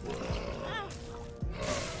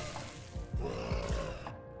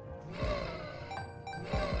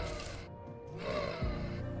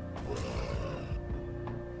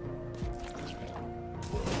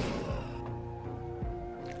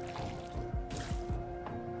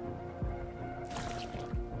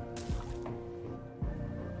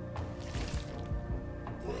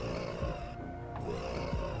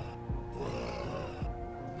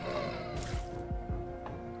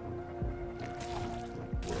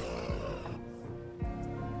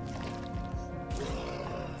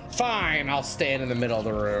 Fine, I'll stand in the middle of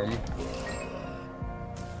the room.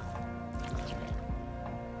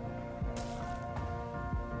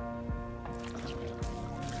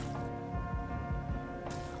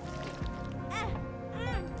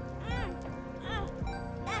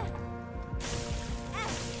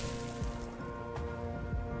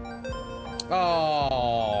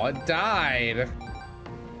 Oh, it died.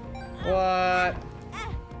 What?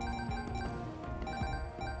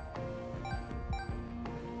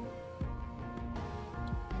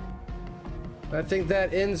 I think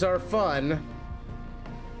that ends our fun.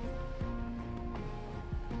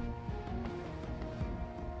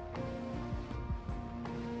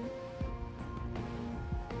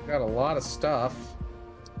 Got a lot of stuff.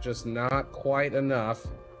 Just not quite enough.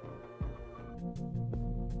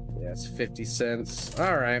 Yeah, it's 50 cents.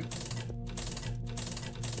 All right.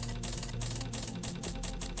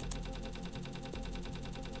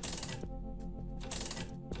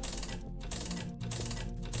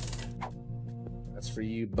 That's for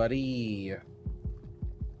you, buddy.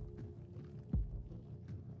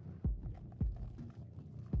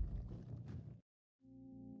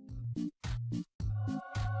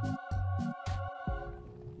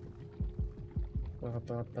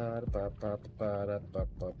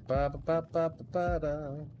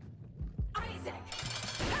 Isaac!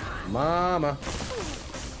 Mama.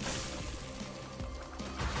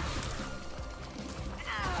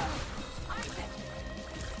 Isaac!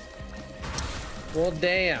 Well,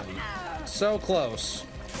 damn. So close.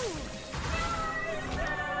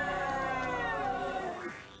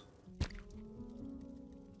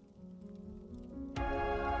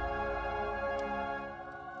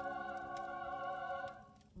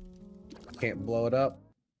 Can't blow it up.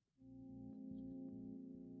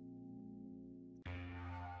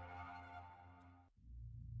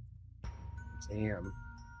 Damn.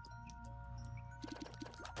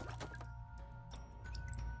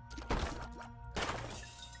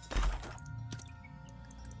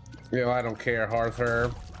 Yo, I don't care, Arthur.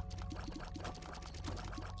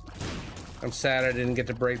 I'm sad I didn't get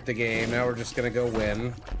to break the game. Now we're just gonna go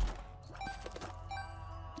win.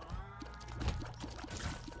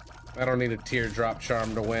 I don't need a teardrop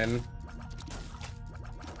charm to win.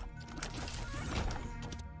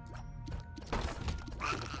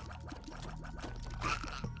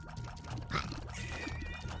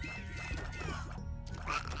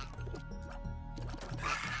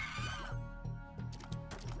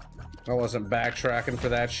 I wasn't backtracking for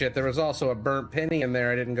that shit. There was also a burnt penny in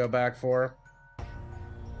there I didn't go back for.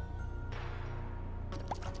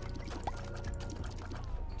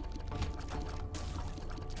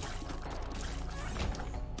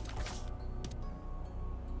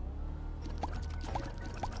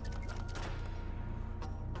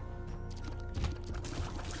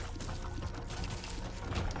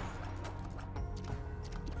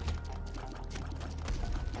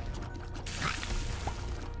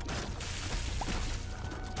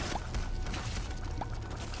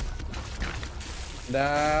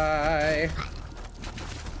 Die.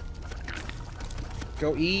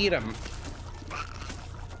 Go eat them.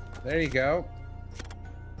 There you go.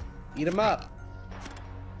 Eat them up.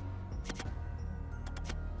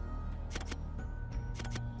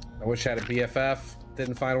 I wish I had a BFF.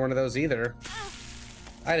 Didn't find one of those either.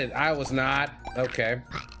 I was not. Okay.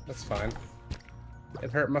 That's fine.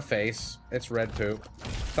 It hurt my face. It's red poop.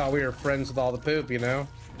 Thought we were friends with all the poop, you know?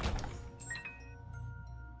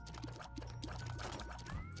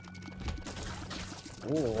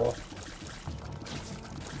 Ooh.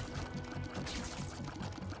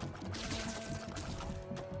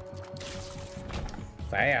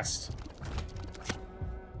 Fast.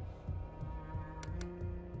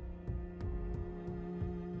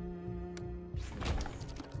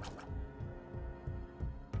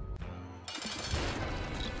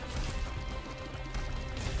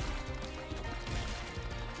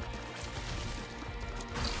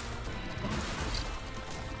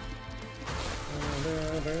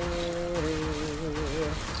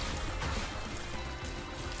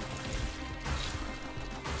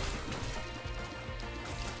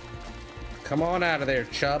 Come on out of there,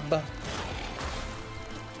 chub.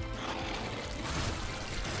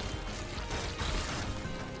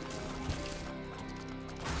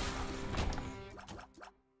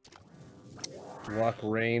 Luck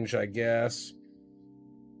range, I guess.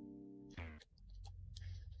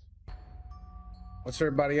 What's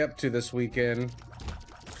everybody up to this weekend?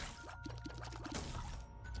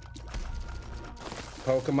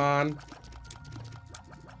 Pokemon?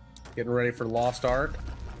 Getting ready for Lost Ark?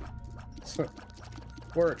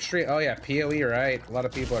 We're extreme. Oh yeah, PoE, right? A lot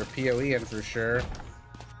of people are PoEing for sure.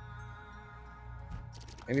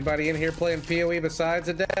 Anybody in here playing PoE besides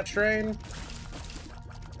a Death Strain?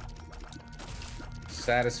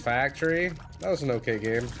 Satisfactory? That was an okay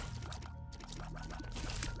game.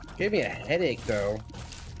 Gave me a headache though.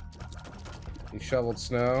 You shoveled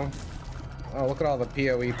snow. Oh, look at all the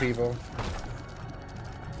PoE people.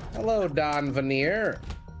 Hello, Don Veneer.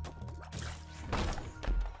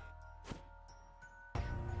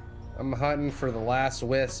 I'm hunting for the last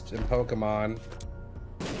wisp in Pokemon.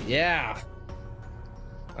 Yeah.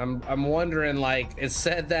 I'm wondering, like, it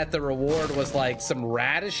said that the reward was like some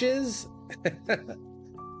radishes.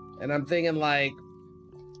 And I'm thinking, like,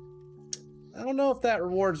 I don't know if that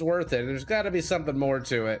reward's worth it. There's got to be something more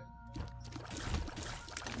to it.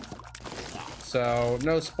 So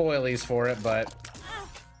no spoilies for it, but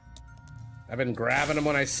I've been grabbing them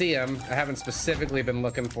when I see them. I haven't specifically been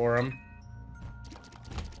looking for them.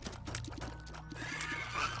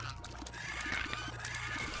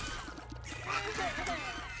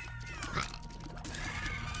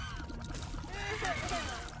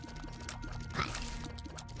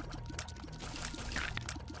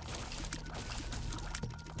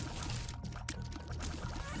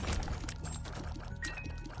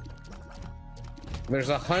 There's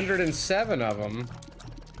 107 of them.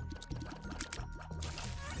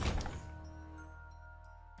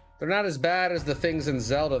 They're not as bad as the things in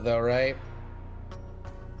Zelda, though, right?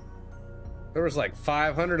 There was like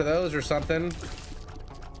 500 of those or something.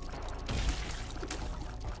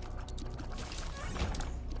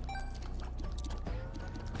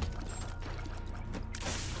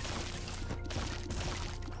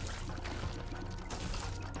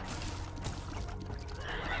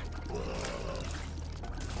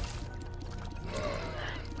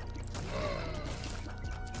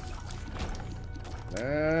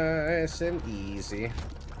 Nice and easy.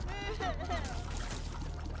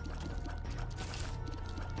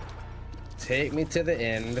 Take me to the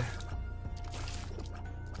end.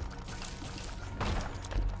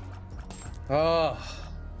 Oh.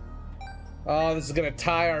 Oh, this is gonna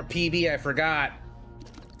tie our PB, I forgot.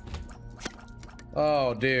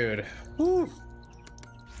 Oh, dude. Whew.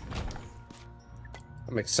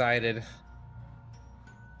 I'm excited.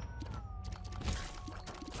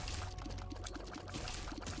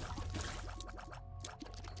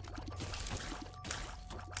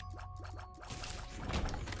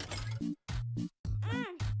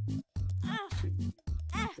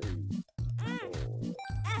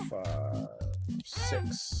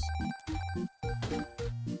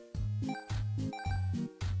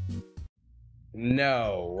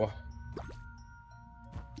 No.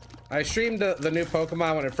 I streamed the new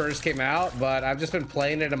Pokemon when it first came out, but I've just been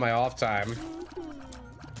playing it in my off time.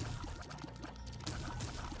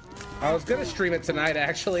 I was gonna stream it tonight,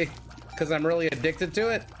 actually, because I'm really addicted to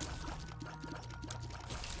it.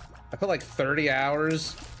 I put like 30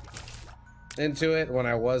 hours into it when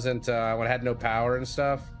I wasn't, when I had no power and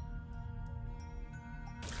stuff.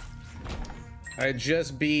 I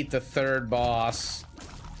just beat the 3rd boss.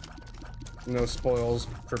 No spoils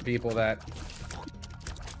for people that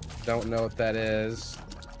don't know what that is.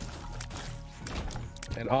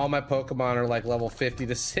 And all my Pokemon are like level 50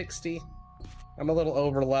 to 60. I'm a little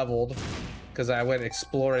over leveled because I went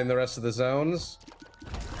exploring the rest of the zones.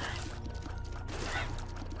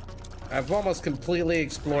 I've almost completely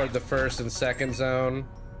explored the 1st and 2nd zone.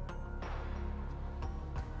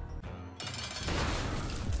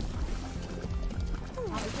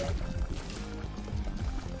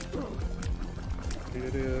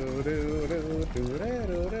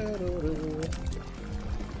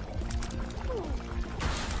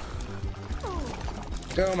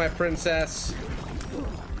 Go, my princess.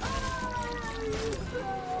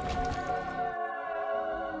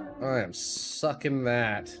 I am sucking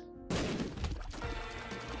that.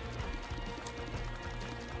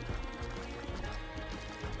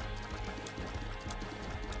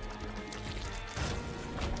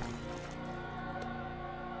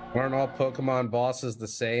 Aren't all Pokemon bosses the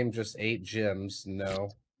same? Just 8 gyms? No.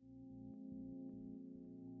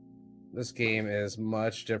 This game is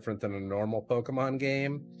much different than a normal Pokemon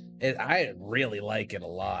game. I really like it a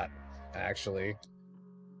lot, actually.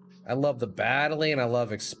 I love the battling, I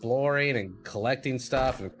love exploring and collecting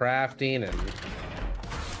stuff and crafting, and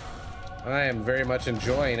I am very much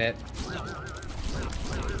enjoying it.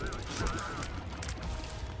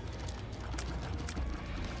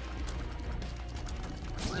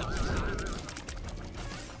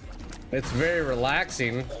 It's very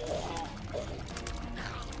relaxing.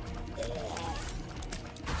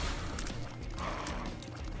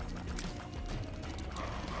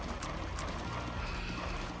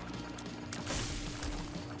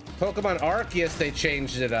 Pokemon Arceus, they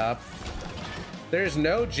changed it up. There's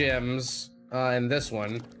no gyms in this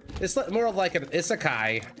one. It's more of like an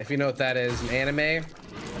isekai, if you know what that is, an anime.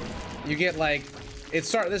 You get like,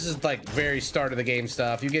 this is like very start of the game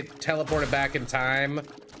stuff. You get teleported back in time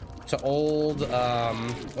to old,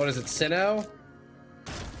 what is it, Sinnoh?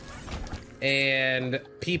 And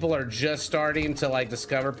people are just starting to like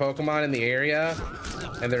discover Pokemon in the area,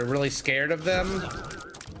 and they're really scared of them.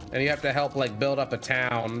 And you have to help like build up a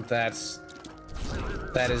town that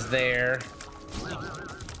is there.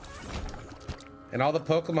 And all the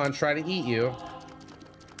Pokemon try to eat you.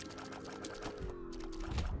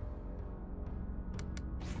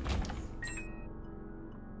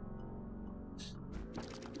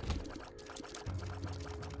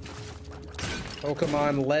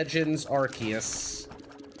 Pokemon Legends Arceus.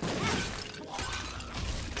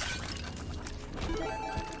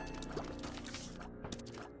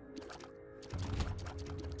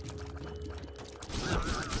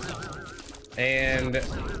 And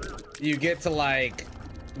you get to like,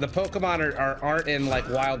 the Pokemon aren't in like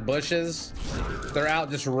wild bushes. They're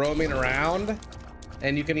out just roaming around,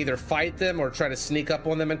 and you can either fight them or try to sneak up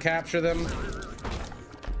on them and capture them.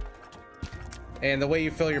 And the way you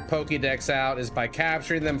fill your Pokédex out is by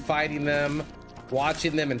capturing them, fighting them,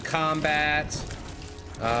 watching them in combat.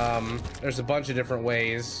 There's a bunch of different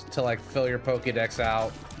ways to like fill your Pokédex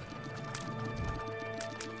out.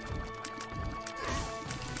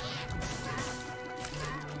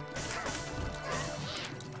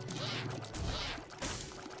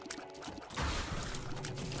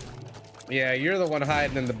 Yeah, you're the one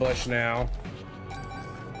hiding in the bush now.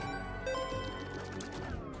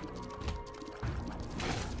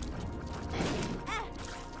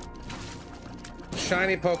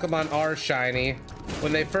 Shiny Pokemon are shiny.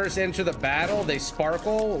 When they first enter the battle, they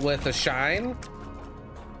sparkle with a shine.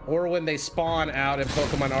 Or when they spawn out in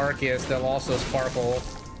Pokemon Arceus, they'll also sparkle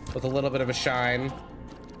with a little bit of a shine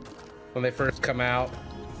when they first come out.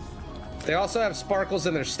 They also have sparkles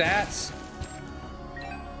in their stats.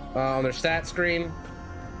 On their stat screen.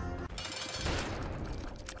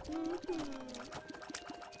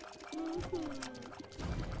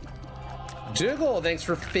 Dougal, thanks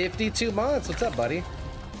for 52 months. What's up, buddy?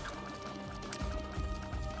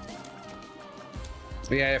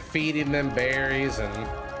 Yeah, feeding them berries and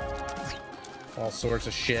all sorts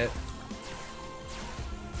of shit.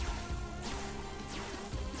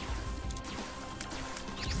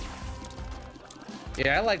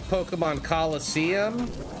 Yeah, I like Pokemon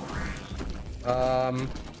Coliseum.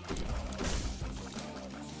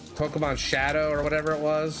 Pokemon Shadow or whatever it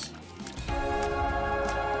was.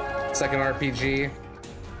 It's like an RPG.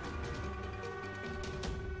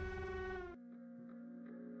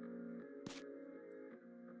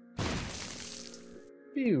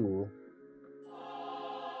 Phew.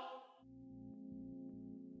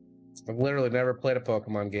 I've literally never played a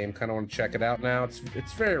Pokemon game. Kind of want to check it out now.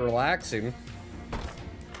 It's very relaxing.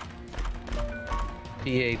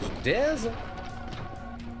 pH Dazzle.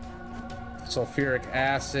 Sulfuric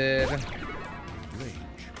acid. Rage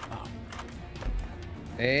up.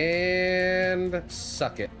 And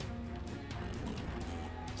suck it.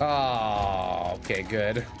 Oh, okay,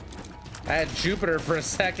 good. I had Jupiter for a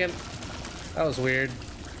second. That was weird.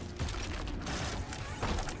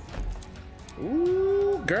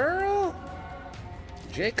 Ooh, girl.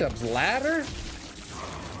 Jacob's Ladder.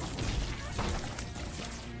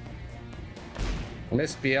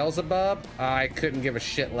 Miss Beelzebub? I couldn't give a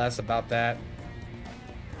shit less about that.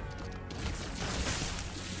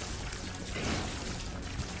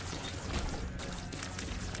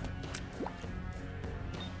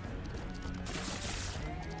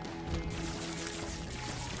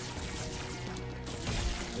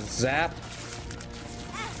 Zap.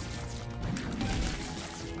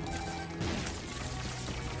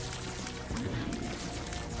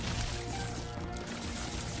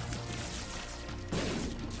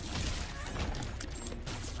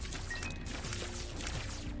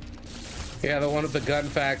 Yeah, the one with the gun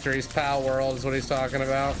factories, Pal World is what he's talking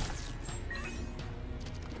about.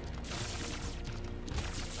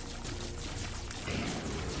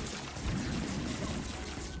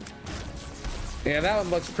 Yeah, that one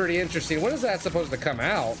looks pretty interesting. When is that supposed to come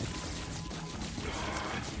out?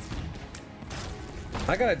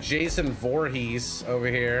 I got a Jason Voorhees over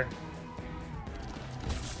here.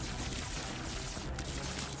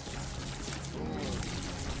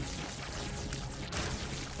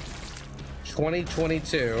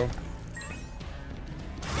 $2022.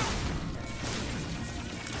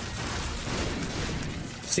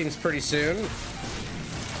 Seems pretty soon.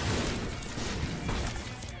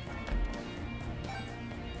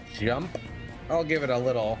 Jump. I'll give it a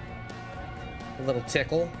little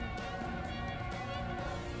tickle.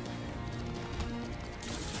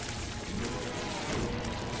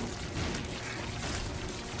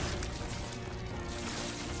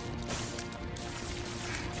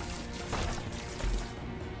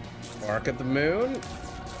 Mark at the Moon.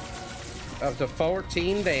 Up to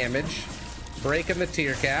 14 damage. Breaking the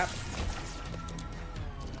tier cap.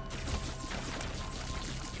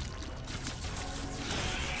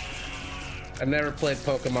 I've never played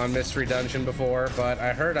Pokemon Mystery Dungeon before, but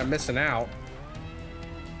I heard I'm missing out.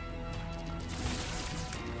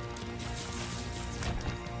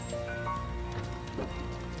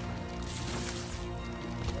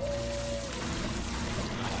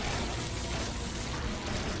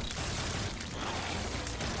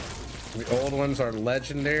 The old ones are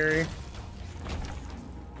legendary.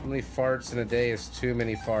 How many farts in a day is too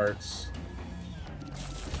many farts?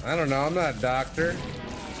 I don't know. I'm not a doctor.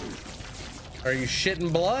 Are you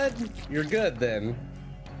shitting blood? You're good then.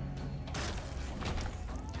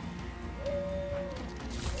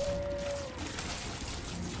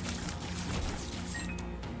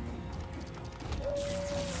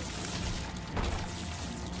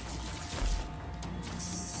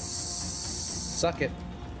 Suck it.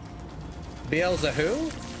 Beelzebub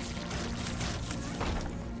who?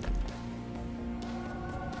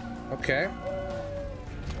 Okay.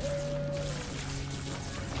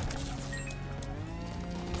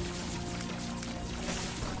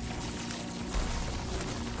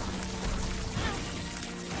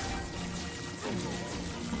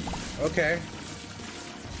 Okay.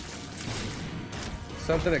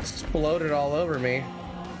 Something exploded all over me.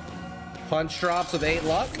 Punch drops with 8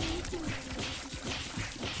 luck.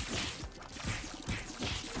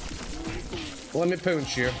 Let me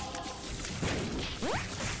punch you.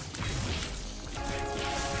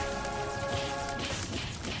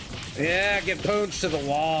 Yeah, get punched to the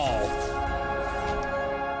wall.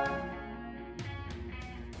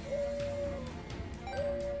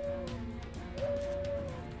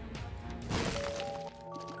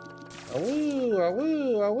 Awoo,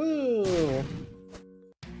 awoo, awoo.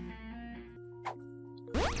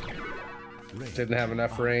 Didn't have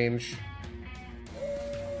enough range.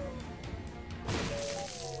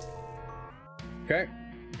 Okay.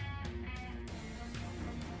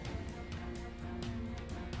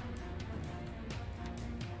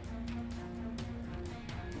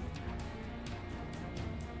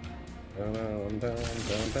 Down, down,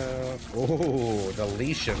 down, down. Oh,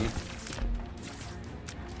 deletion.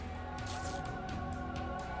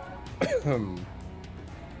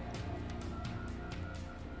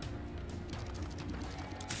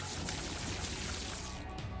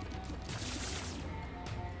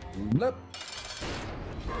 Nope.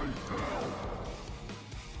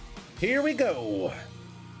 Here we go.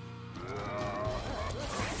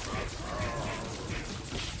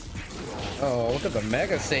 Oh, look at the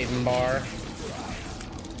Mega Satan bar.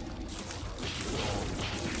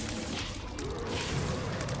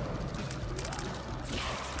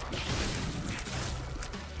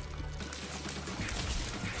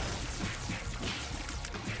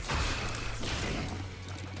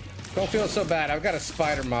 Don't feel so bad. I've got a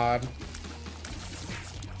spider mod.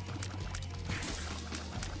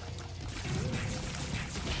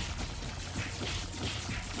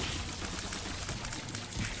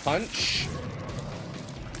 Punch.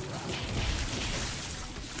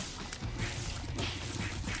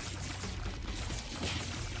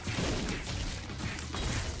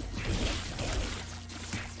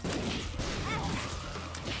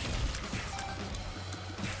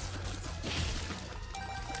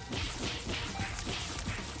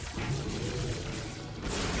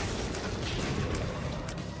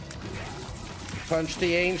 Punch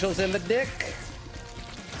the angels in the dick.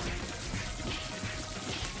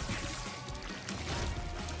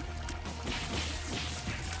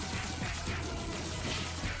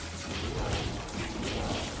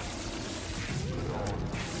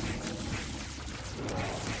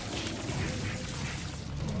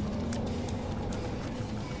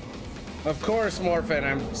 Of course, Morphin,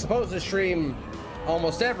 I'm supposed to stream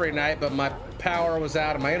almost every night, but my power was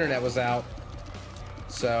out and my internet was out.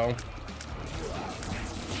 So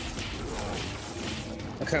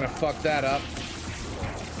I kind of fucked that up.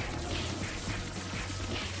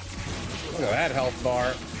 Look at that health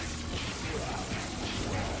bar.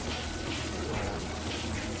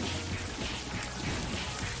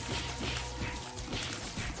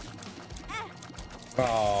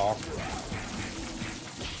 Oh.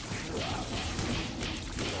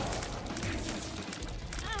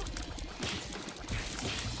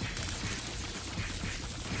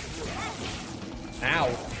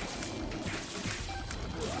 Ow.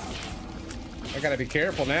 I gotta be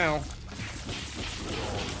careful now.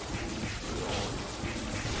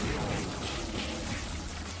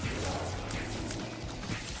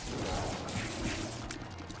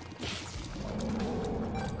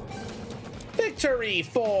 Victory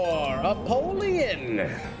for Apollyon!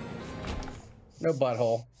 No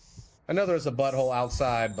butthole. I know there's a butthole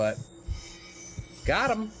outside, but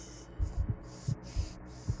got him.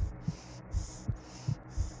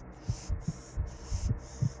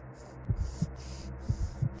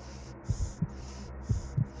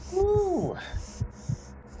 Woo!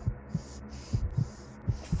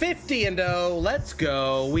 50-0, let's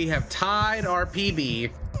go. We have tied our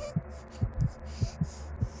PB.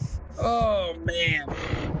 Oh, man.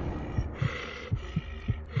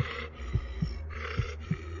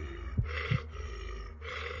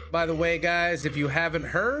 By the way, guys, if you haven't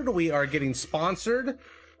heard, we are getting sponsored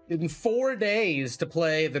in 4 days to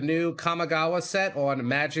play the new Kamigawa set on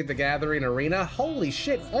Magic the Gathering Arena. Holy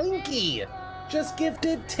shit, Frankie just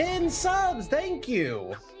gifted 10 subs. Thank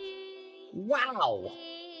you. Wow.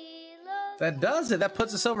 That does it. That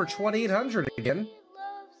puts us over 2,800 again.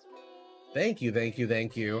 Thank you, thank you,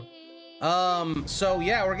 thank you. So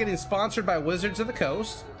yeah, we're getting sponsored by Wizards of the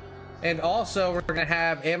Coast. And also we're gonna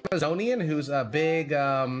have Amazonian, who's a big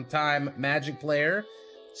time Magic player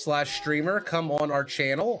 / streamer, come on our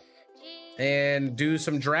channel and do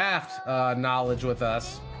some draft knowledge with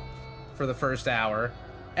us for the first hour.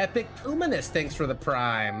 Epic Puminus, thanks for the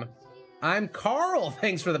Prime. I'm Carl,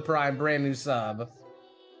 thanks for the Prime, brand new sub.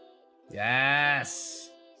 Yes.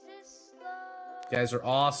 You guys are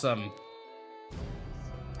awesome.